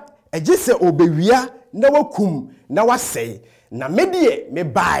wɔma ɛgye sɛ obewia na wakum na wasɛe na medie me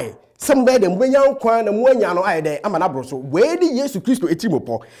bai sembe de mbenya nkwa na muanya no ayede amana broso we di Yesu Kristo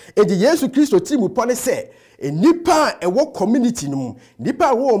etimopo eji Yesu Kristo timopo ne se enipa ewo community no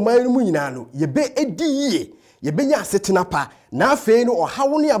nipa wo man no mu nyina no yebe edi yie yebenya asetena pa na afei no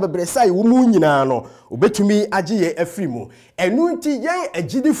ohawo ne abebresa ye wo mu nyina no obetumi agye ye afiri mu enu nti yen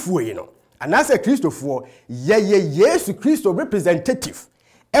agidifuo yi no anase Kristofo ye Yesu Kristo representative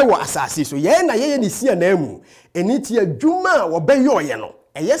ewo asase so ye na ye ni sia na mu eniti adwuma wo beyoye no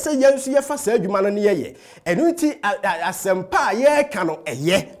eyese yensu ye fa sa adwuma no ne ye eniti asempa ye ka no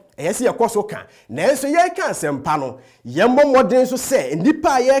eyese ye koso ka nanso ye ka asempa no ye mmomodin so se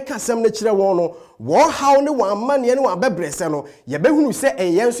nipa ye ka asem ne kire won no wo haw ne wa amane ne wa bebrese no ye behunu se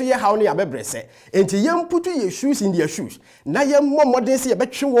eyenso ye haw ne ya bebrese enti ye mputu ye shoes in their shoes na ye mmomodin se ye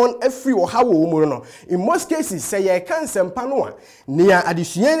betwe won afri wo haw wo mu no in most cases se ye ka asempa no a ne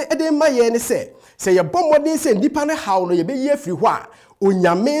adesua ede ma ye ne se ye bomodin se nipa ne haw no ye be ye afri ho a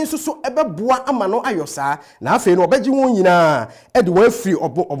onyame so ebeboa ama no ayosa na afei no obegye won nyina ede won afiri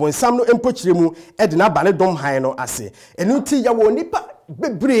obonsam no empokire mu ede na ba ne dom han no ase enu ti ya wo nipa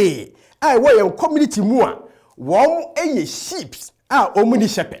bebre ai wo ye community mu a won eye sheep a omuni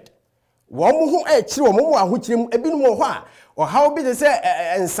shepherd won ho kire won mu ahokire mu ebinom ho a ohaw bi se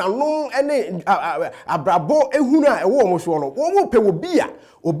ensanom ene abrabo ehunu a ewo mo so no won pe wo bia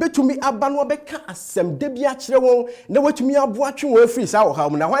obetumi aba no obeka asem de bia kire won na watumi aboa twe won afiri sa ohaw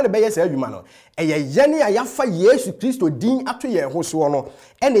mu na hwan ne beye sa adwuma no eye yene a yafa Yesu Kristo din ato ye ho so no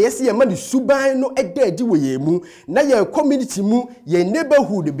ene yesi ye ma ne suban no edadi wo ye mu na ye community mu ye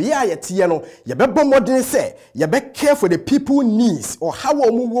neighborhood bia ye tie no ye bebo modern se ye be care for the people needs or how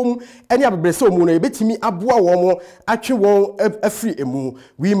omu wom ene abebrese omu no ye betimi aboa won atwe won afiri emu.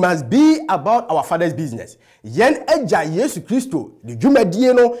 We must be about our Father's business. Yen eja Yesu Kristo the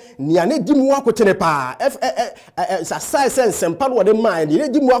dwumadie no nia ne di mu akotene pa sa sai sempa no de mind ne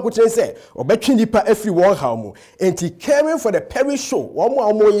di mu akotene se obetwe nipa afiri won haw mu enti caring for the parish show won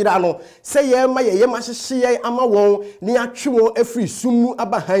mo yira no se ye ma ye ma hyehye ama won ne atwe won afiri sumu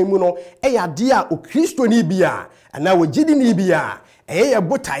abahan mu no eyade a o Kristo ni bia ana wogidi ni bia eye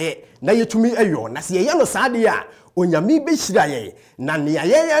botaye na yetumi ayo na se ye no saade a onyame behira ye na ne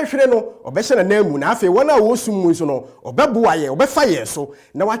ye hwere no obehye na namu na afi wona wo sum so no obeboa ye obefa ye so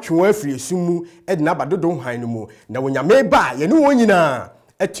na watwe afiri sum mu e na badodo han no mu na onyame ba ye ne wonyina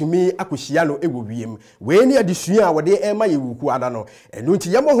atumi akohia no ewowiem we ne adesua a wode ema ye wuku ada no enu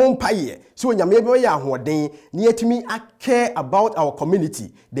nti yemo ho mpaye so onyame be ya ahoden ne atumi care about our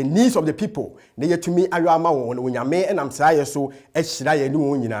community, the needs of the people ne yatumi ayama won onyame enam saye so ehira ye ne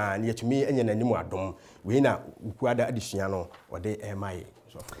wonyina ne yatumi enye nanim adom we na wuku ada adesua no wode ema ye.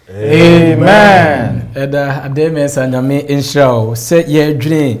 Amen. Eda ademe sanyame inshallah se ye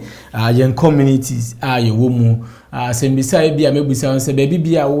dwene yen communities ye wo mu sembisa e bia mebusa se baby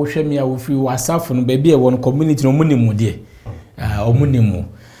bia wo hweme a wo free wasafo no baby e won community no munimo de omunimo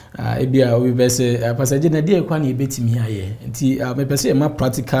ebia we be say passager na de kwa na ebetimi aye nti me pese ma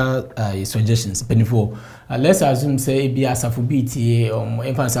practical suggestions penifo let's assume say ebia asafo biti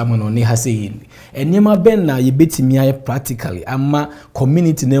emphasis amon on ha say enema ben na ebetimi aye practically ama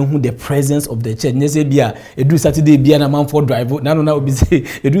community na hu the presence of the church nyese bia edu Saturday bia na man for drive na no na obi say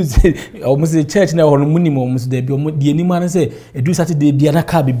edu say almost the church na hono munimo almost there bi omo de enima na say edu Saturday bia na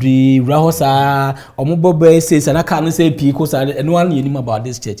ka bibri rahosa omo bobo say na ka no say pi ko sa eno an enima about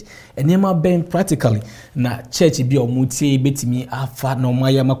this church enema ben practically na church bi omutie betimi afa na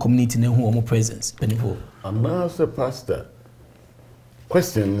omayama community na hu omo presence penifo. And now, say, Pastor,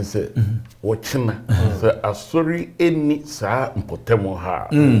 question is, watching, say, a sorry, any sa mpotemo ha,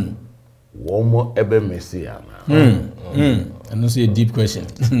 womo ebe messiana. And that's a deep question.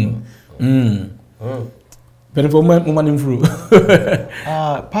 But for woman through.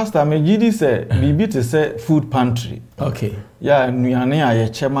 Pastor, me gidi say, bibi to say food pantry. Okay. Yeah, nuyane a ye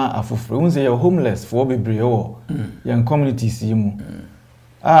chema afufre. Unse ye homeless for bebre o. Yan communities yimu.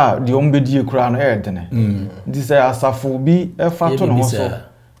 The ombedi kura no edene. This say asafo bi e fato no so.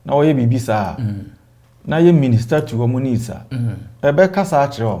 Na wo ye bibi sa. Na ye minister to omonisa. E be kasa a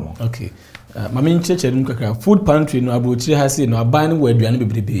kire omo. Okay. Mama ncheche dum kakra food pantry no abrochire ha say no aban no aduane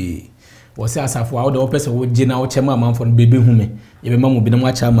bebrebe. Wo say asafo a wo de wo pese wo gina wo chema amanfo no bebe hume. Ye be mamu bi na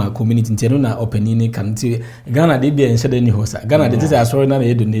mo cha ma community nteno na opening ni kan ti Ghana de bia enhede ni hosa. Ghana de say asori na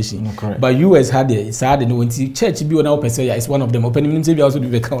na donation. But US had the sad no nti church bi wo na wo pese ya is one of them opening ni say also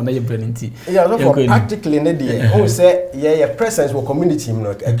be count na ye branding. Yeah, so for practically ne dey who say your presence with community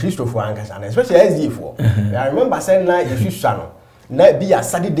no a Christopher ankasa especially SDF for. I remember saying na Yesu no na bi ya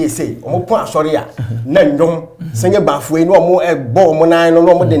Saturday say omo pon asori a na ndom senye bafue no omo egbo omo nan no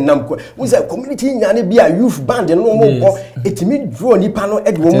omo de nam ko we say community nyane bi a youth band no omo bo etimi draw nipa no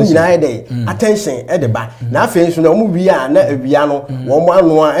e de omo nyina e dey attention e de ba na afen so na omo wi a na awia no omo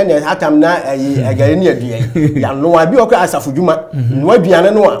anu a e na hatam na agare ni adua ya no a bi okra asafodwuma no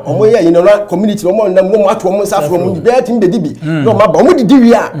aduane no a omo ye yi no community omo nam no ato omo safo omo be tim de dibi no ma ba omo didi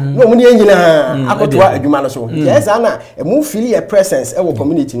wi a no omo ne nyina akoto adwuma no so yes ana e mo feel a presence e wo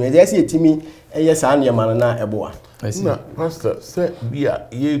community no dey say etimi yes an ye man na eboa na pastor say bia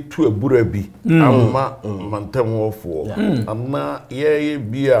ye tu abura bi amma mantamwofo amma ye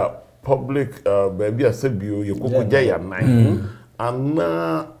bia public baby asebio ye kokoja ya nan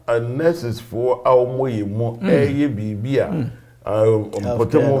amma nurses for awmoye mo ye bibia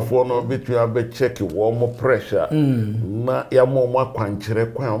mantamwofo no betu abe check wo mo pressure na ya mo akwankyere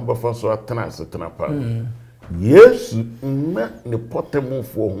kwan obafa so atena setena pa Yes, na ne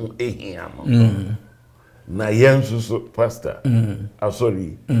potemufo ho ehia no. Na yensu so pastor.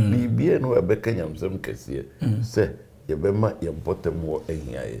 Sorry. Bibie no ebeka nyamsem kese. Se yebema ye potemo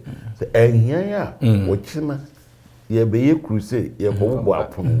ehia ye. Se ehia ya wo china yebeye crusade ye bobo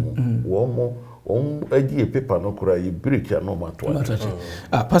apono. Wo mo edi paper no kura ye break no mato.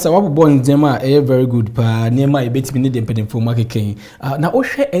 Pastor wabu born Zema very good pa nema ebetimi ne de pedem for market na o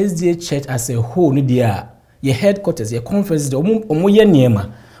hwe SDA church as a whole no dia your headquarters, your conferences, omo ye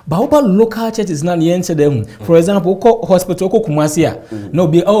niema. But how local churches na yense them? For example, ko hospital ko Kumasi no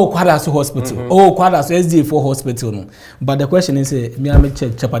be Kwadaso hospital. Kwadaso SDA4 hospital no. But the question is me am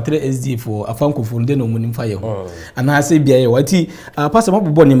church chapter 3 SDA4 afanko for no munim fa ye ho. And I say bia ye wati pastor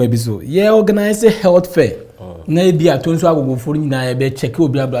mabo bo niema bi so. Ye organize health fair. Na bia tonso agogo for nyina ye be check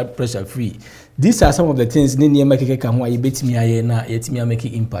obi blood pressure free. These are some of the things ni niema keke ka ho a yebetimi aye na yetimi make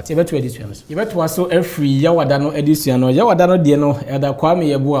impact. Yebeto edition. Yebeto so every yawada no edition no yawada no de no eda kwame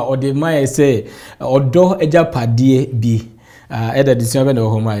yebo a ode mai say odo ejapade bi eda edition be no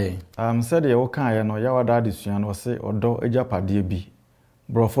ho mai. Said ye wo kan ye no yawada edition no say odo ejapade bi.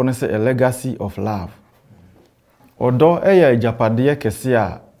 Brofo no say a legacy of love. Odo eya ejapade kese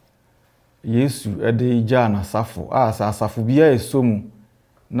a Yesu ede ja na safo safo bia esomu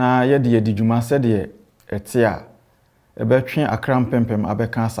na yede dwuma sede ete a ebetwe akra mpempem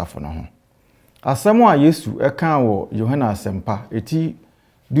abeka asafo no ho asɛm a Yesu ɛka wɔ Yohana asɛmpa eti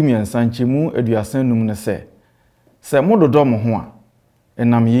dumiɛnsa nkyɛmu aduasa num ne sɛ mododɔ mo ho a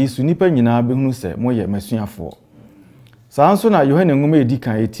enam Yesu nipa nyinaa behunu sɛ moyɛ masuafoɔ. Saa nso na Yohana nwoma edi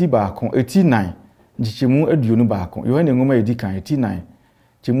kan eti baako eti 9 nkyɛmu aduonu baako. Yohana nwoma edi kan eti 9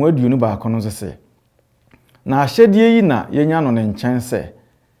 nkyɛmu aduonu baako no sɛ na ahyɛdeɛ yi na yenya no ne nkyɛn sɛ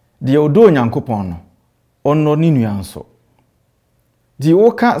deɛ ɔdɔ Onyankopɔn no ɔnɔ ne nua nso. Di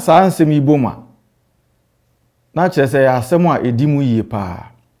woka saa nsɛm yi boma na kyerɛ sɛ yɛ asɛm a edi mu yie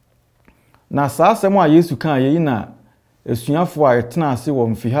paa. Na saa asɛm a Yesu kan yɛ yi na esuafoɔ a etena ase wɔ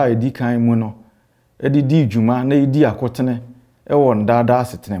mfiha edi kan mu no edidi dwuma na edi akotene ɛwɔ ndaada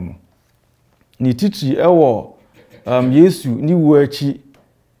asetena mu. Ni titiri ɛwɔ Yesu ni wo akyi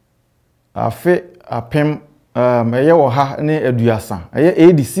afe apem ɛyɛ wɔ ha ne aduasa ɛyɛ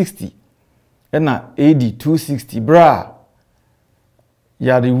AD 60 ɛna AD 260 bra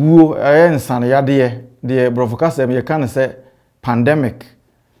yade wuo ɛyɛ nsane yadeɛ de brofokasem yɛ kan sɛ pandemic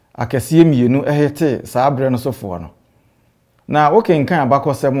akɛseɛ mienu ɛhete saa bre no sofoɔ no. Na wokenkan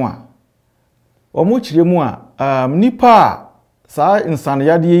abakɔsɛm a ɔmo kyerɛ mu a nipa saa nsane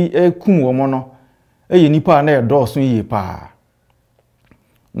yadeɛ ekum wɔn no ɛyɛ nipa na ɛdɔɔso yie paa.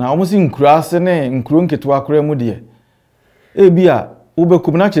 Na ɔmo si nkura ase ne nkuro nketewa kora mu de ebi a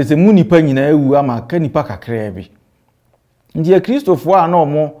wobɛkum na kyerɛ sɛ mu nipa nyinaa ewu ama ka nipa kakraa bi. Ndiye Kristofoɔ a na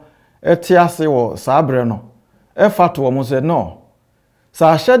ɔmo ɛte ase wɔ saa bre no ɛfa to ɔmo sɛ no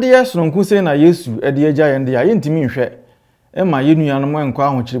saa ahyɛdeɛ sononko sɛ na Yesu ɛde agya yɛn de a yɛntimi nhwɛ ɛma yɛnuanom ɛnkɔ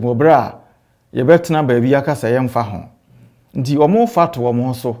ahokyere mu bre a yɛbɛtena baabi akasa yɛmfa ho. Nti ɔmo fa to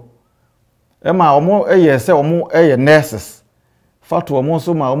ɔmo so ɛma ɔmo ɛyɛ sɛ ɔmo ɛyɛ nurses fa to ɔmo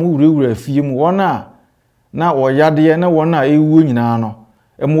so ma ɔmo wurawura fie mu wɔn a na wɔyadeɛ na wɔn a ɛwuo nyinaa no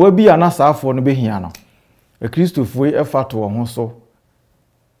ɛmoa bi a na saafo no behia no Kristofoɔ yi ɛfa to ɔmo so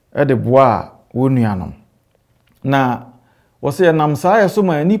ɛde boa wɔnuanom. Na wɔsɛ yɛnam saa yɛ so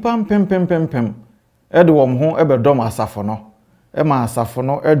ma nipa mpempempempem ɛde wɔn ho ɛbɛdɔm asafo no ɛma asafo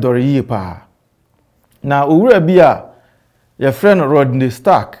no ɛdɔre yie paa. Na owura bi a yɛfrɛ no Rodney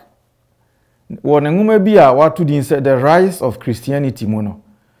Stark wɔ ne nwoma bi a wato din sɛ The Rise of Christianity mu no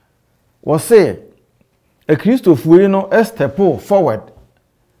wɔsɛ Kristofoɔ yi no step forward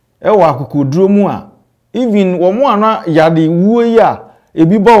ɛwɔ akokoduro mu a even wɔn ana yade wuo yi a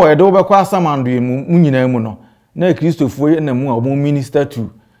ebi bɔ wɔ ɛde wobɛkɔ asamandoe mu nyinaa mu no na Kristofoɔ yi na mu a wɔn minister to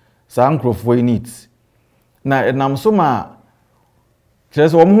saa nkrɔfoɔ yi needs. Na enam so ma kyerɛ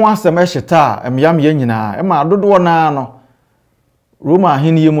sɛ wɔn ho asɛm ɛhyeta ɛmyamyɛ nyinaa ɛma dodoɔ naa no Roma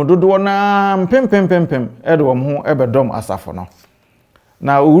ahenie mu dodoɔ naa mpempempempem ɛde wɔn ho ɛbɛdɔm asafo no.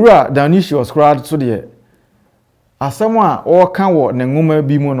 Na owura Dionysius crowd so deɛ asɛm a ɔka wɔ ne nwoma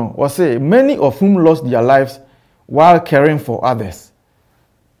bi mu no wɔsɛ many of whom lost their lives while caring for others.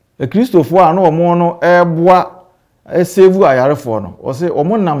 Kristofoɔ a na wɔn no ɛboa ɛsave ayarefoɔ no wɔsɛ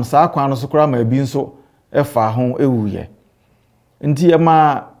wɔn nam saa kwan no so kora ma bi nso ɛfa ho ɛwuyɛ. Nti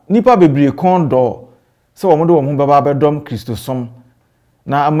ɛma nipa bebree kɔn dɔ sɛ wɔn de wɔn ho bɛba bɛdɔm Kristosom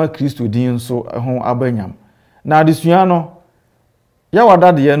na ama Kristo din nso ho abanyam. Na adesua no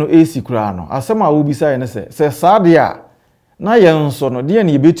yawada de no esi kura no asɛm a wobisa yɛ ne sɛ saa de a na yɛn nso no de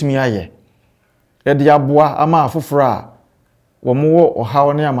ne yebetumi ayɛ ɛde aboa ama afoforo a wɔn wɔ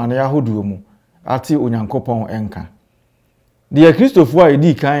ɔhaw ne amane ahodoɔ mu ate Onyankopɔn enka. De Kristofoɔ a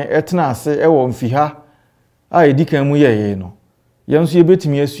edi kan ɛtena ase ɛwɔ mfiha a edi kan mu yɛyɛ no yɛn nso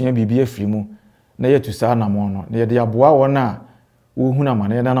yebetumi asua biribi afiri mu na yɛtu saa namon no na yɛde aboa wɔn a wohunu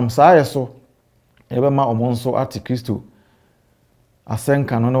amane nanam saa yɛ so yɛbɛma ɔmo nso ate Kristo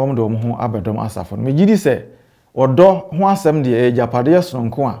asenka no na wɔn de wɔn ho abɛdɔm asafo no. Megidi sɛ ɔdɔ ho asɛm de ɛgyapadeɛ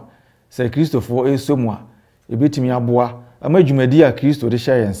sononko a sɛ Kristofoɔ esomu a ebetumi aboa ama dwumadi a Kristo de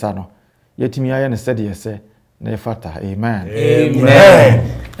hyɛ yɛn nsa no yɛtumi ayɛ ne sɛdeɛ sɛ na yɛfata. Amen. Amen.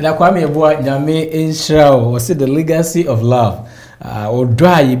 Na kwa me boa nyame enhyira o wɔsɛ the legacy of love. Ɔdɔ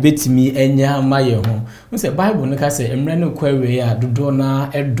a yɛbetumi anya ama yɛ ho. Mo sɛ Bible no ka sɛ emre no kwawe a dodo na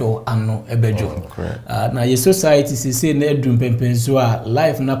ɛdɔ ano ɛbɛdwo. Na yɛ society sese na edum pempen so a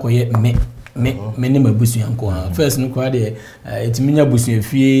life na kɔyɛ me ne mabusu yanko ha. First no kwa de etimi nya busu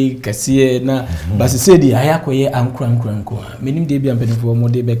afie kɛseɛ na basese de ayakɔyɛ ankranko ha. Menim de bia mpenfo mo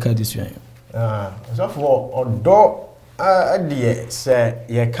de bɛka desua. So for ɔdɔ adie sɛ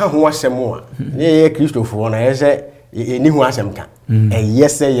yɛ ka ho asɛm a ne yɛ Kristofoɔ na yɛ sɛ ni ho asɛm ka.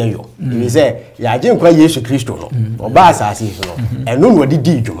 yes yeyo we say ya je nkwa Yesu Kristo no oba asase no eno no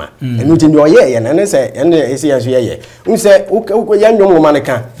didi dwuma eno ti no ye na say eno ese yanso ye un say ya nwom ma ne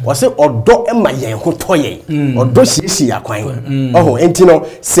kan o say odo ema yen ho toye odo sisi akwan oho enti no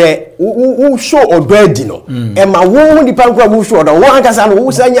say wo show odo adi no ema wo nipa nkwa wo show odo wo ankasa no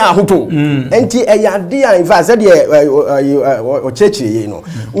wo sanya ahoto enti eya de a in fact say de o chechire ye no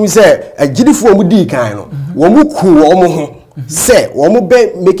un say agidifo mu di kan no wo mu ku wo mu ho say wo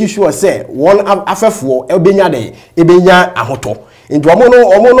be making sure say one afefo ebenya ahoto nti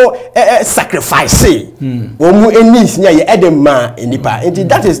omo no sacrifice wo enis nya ye edema enipa nti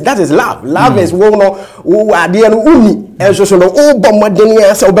that is love is wo no wo ade no uni enso no wo bomodeni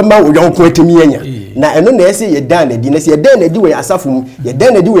asa obema wo yonko atimi anya na eno na ese ye dan na di na se ye dan na di we asafo ye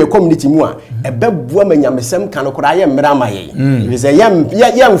dan na di we community mu a ebebua manyamesem kan ko ra ye mra maye because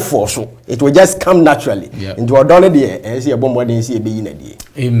yam force it will just come naturally into odole de ese ye bomodeni ese ye beyi na di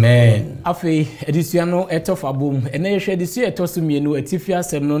amen afi edisua no etofa bom ena ye hwe edisua etosumienu atifi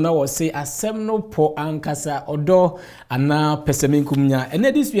asem no na wo se asem no po ankasa odo ana pesemenkumnya ena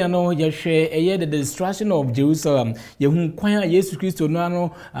edisua no ye hwe eye the destruction of Jerusalem ye hu kwan a Yesu Kristo no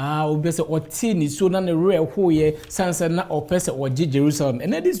ano obese oti ni so na ne re hoye sanse na opese oje Jerusalem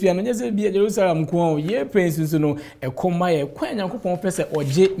ena edisua no nyese bi Jerusalem ko ye prince so no ekoma ye kwan Nyankopon pese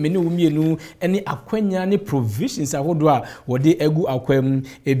oje meni wumienu ene akwanya ne provisions ahodo a wode egu akwam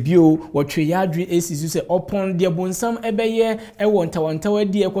ebio wotwe yadwe esisu se opon de bonsam ebeye ewo ntawantawa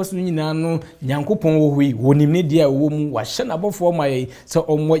di ekoso nyina no Nyankopon wo hui wonimne dia wo mu wahye na bofo maye se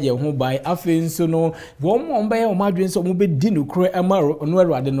omwo ye ho bai afenso no wo mo ombaye omadwe nso mo be di no kro amaro ono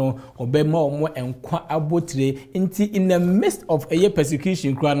Awurade no obema omwo enkwa abotire nti in the midst of a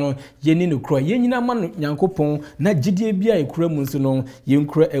persecution kra no yeni no kro yenyina ma Nyankopon na gidie bia ekura mu nso no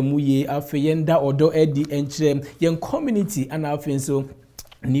yenkura amuye afe yenda odo edi enkyerem yen community ana afenso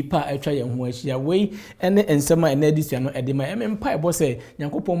nipa etwa ye ho ahia wei ene ensema ene disua no edema empa ebo se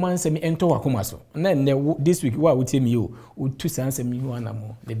Nyankopon mansemi ento wakoma so na ne this week wa wutemi o utu sansemi ho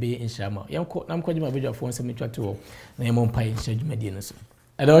anamo de be inshama yanko namkojima bedwafo nsemi twato na yemo mpa inshadwumadi no so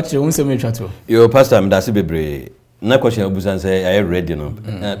ada oche unsemi twato yo pastor mdase bebre na question obusan say I ready no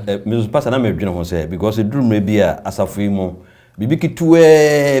me pastor na me dwene ho say because durumre bi a asafo imo bibi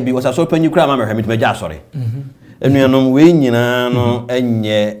kitue bi wasaso panyukura ma mehwe metmeja asore enuanom we nyina no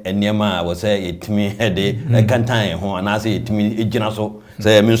enye eniema a wo say yetimi hede kantan ho anase yetimi ejina so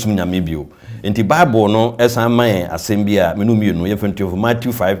say me nsum nyame bio enti bible no esan man asem bi a menu mienu ye fenti of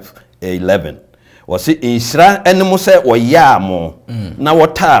Matthew 5:11 wo say insira enemo say oya mo na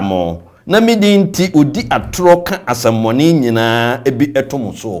wota mo na midi nti odi atro ka asammoni nyina ebi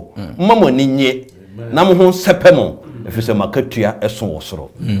etomo so mamoni nye na mo ho sepemo efise makatua eso wosoro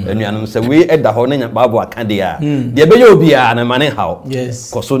enuanom se we eda ho na Bible akade a de be obi a na mane haw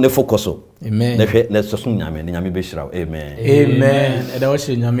koso ne fokoso amen na hwe na soso nyame ne nyame be hiraw amen amen eda wo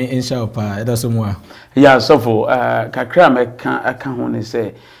hye nyame insha pa eda so mu a ya sofo kakra meka aka ho ne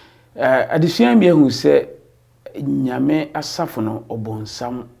se adisuan bi ehu se nyame asafo no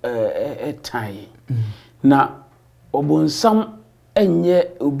obonsam etai na obonsam enye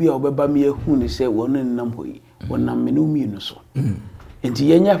obi a obeba me ehu ne se wono nnam hoyi wonam menu mienu so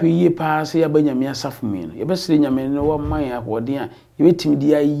enti yenya hwe pa se yabanyame asafo mi no yebesire nyame no wo man ahoden a yebetimi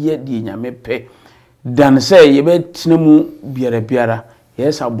di aye di nyame pe dan se yebetinamu biara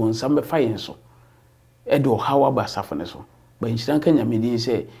yesa bonsam be fa yen so edo hawa ba asafo ne so ba nchiran ka nyame din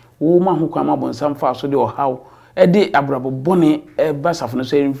se wo ma ho kwa ma bonsam fa so de o haw edi abrabo bone ba asafo ne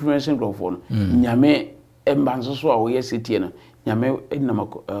so influence growth no nyame embanso so a wo yesetie no nyame enam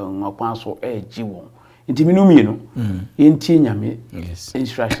ngakwan so eji won nti minumi no yenti nyame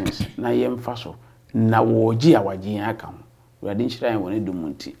instructions na yemfa so na woji awaji aka ho Awurade nhyira won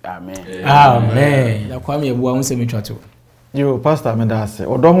edumunti amen amen da kwa me ebuwa ho semi twato yo pastor me da se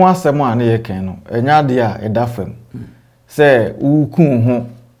odo ho asem a na ye ken no enya de a edafam se ukun ho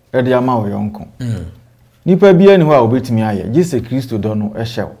e de ama wo yonko nipa bia ni ho a obetimi aye Jesus Kristo do no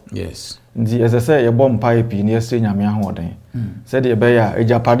ehyew yes ndi esese ye bom pipe ni ese nyame ahoden se de be ya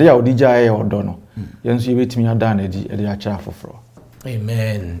ejapade a odija ye odo no yenso ye betimi ada na di e de acha foforo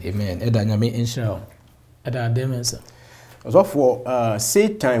amen eda nyame inshallah eda demensa for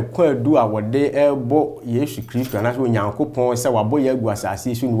Satan kwadu a wode ebo Yesu Kristo anaso Nyankopon se wabo ye agu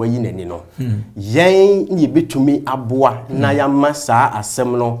asase su no wayi nani no yen ni betumi aboa na ya masa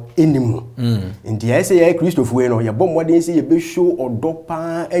asem no enimu ndi ya se ye Kristo fuwe no ye bomode se ye be show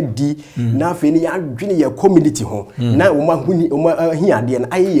odopa adi na afeni ya dwene ye community ho na wo ma huni wo ma hiade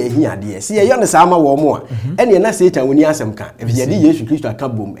na aye ye hiade se ye yo ne sama wo mo a ene na Satan woni asem ka e ye di Yesu Kristo aka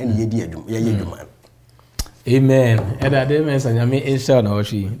bom ene ye di adwum ye ye dwuma Amen. Eda de men sanyame insha na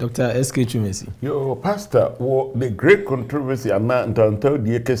oshi. Dr. SK Chumesi. Yo, pastor, the great controversy ana ntantaw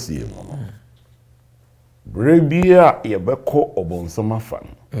die kese mu. Brebia yebeko obonsoma fan.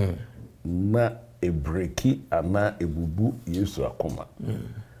 Na ebreki ana ebubu Yesu akoma.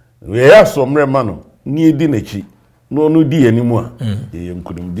 We ya somre mano ni edi nachi. No no di animu a ye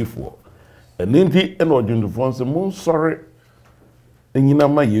nkunimdifo. Enti ena odwundufo nse mon sori enyina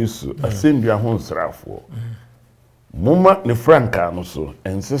ma Yesu asendua ho nsrafo. Moma ne franka no so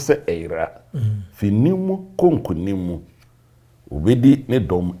ensese eira finimu konkunimu obedi ne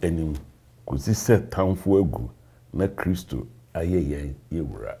dom anim kusi se tamfo agu na Kristo ayeye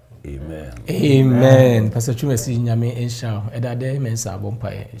yewura. Amen. Amen. Pastor Chumesi nyame insha edade mensa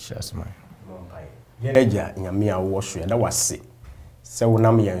bompae insha sma. Yereja nyame a wo so da wase se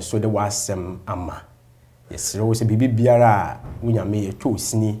wonam yen so de wasem ama yesere wo se bibi biara wo nyame ye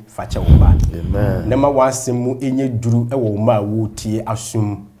twosini fache wo ba. Amen. Na ma wasem mu enye duru e wo ma wo tie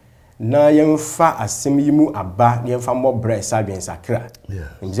asum na yemfa asem yimu aba na yemfa mobre sadwen sakra.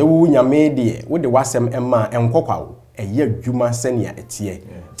 Nje wo nyame de wo de wasem ema enkokwawo eye adwuma senia etie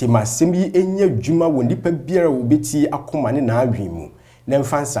ti masem yi enye adwuma wo nipa biara wo beti akoma ne na ahwemu na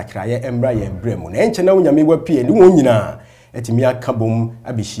mfa nsakra ye embra ye bremu na enche na wo nyame wa pie ni wo nyina etimi akabom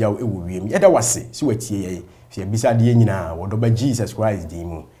abehia wo ewo wiem yeda wase si watie ye fi abisa de nyina wo do ba Jesus Christ di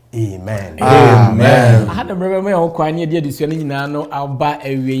mu. Amen. Amen. I had a brother me okwa ne de adusua no nyina no aba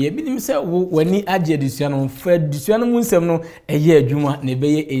awieye binim se wani age adusua no fa adusua no munsem no eye adwuma na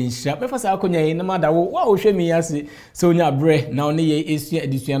beye enhia me fa sa akonya yi na mada wo wa hwe mi ase se onya bre na one ye esua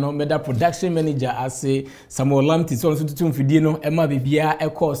adusua no meda production manager ase Samuel Lamti so tutum fidie no ema bibia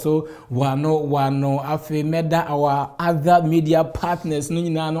ekoso wano afi meda our other media partners no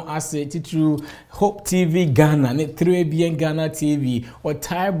nyina no ase titru Hope TV Ghana ne 3BN Ghana TV or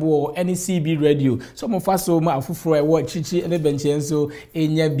Taibo NCB radio so mo fa so ma afufuro e wo chichi ne benchen so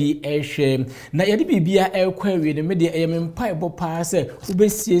enya bi ehwe na yede bibia ekwa wie ne mede eyem mpai bo pa se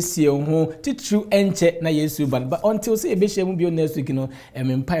ubesiesie ho titru enche na Yesu ban but until say ebehye mu bi next week no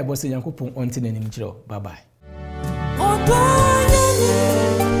mpai bo se Yakopon onti nanim kiro bye bye.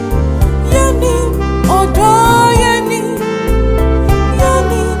 Yenim,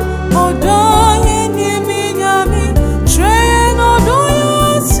 oda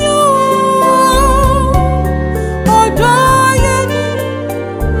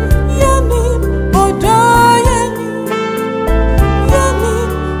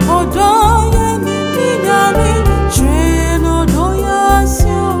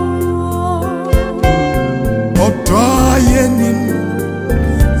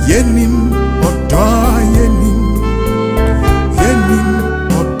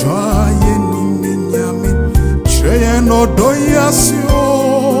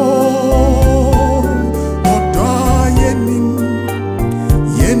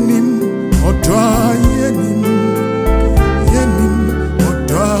yenim.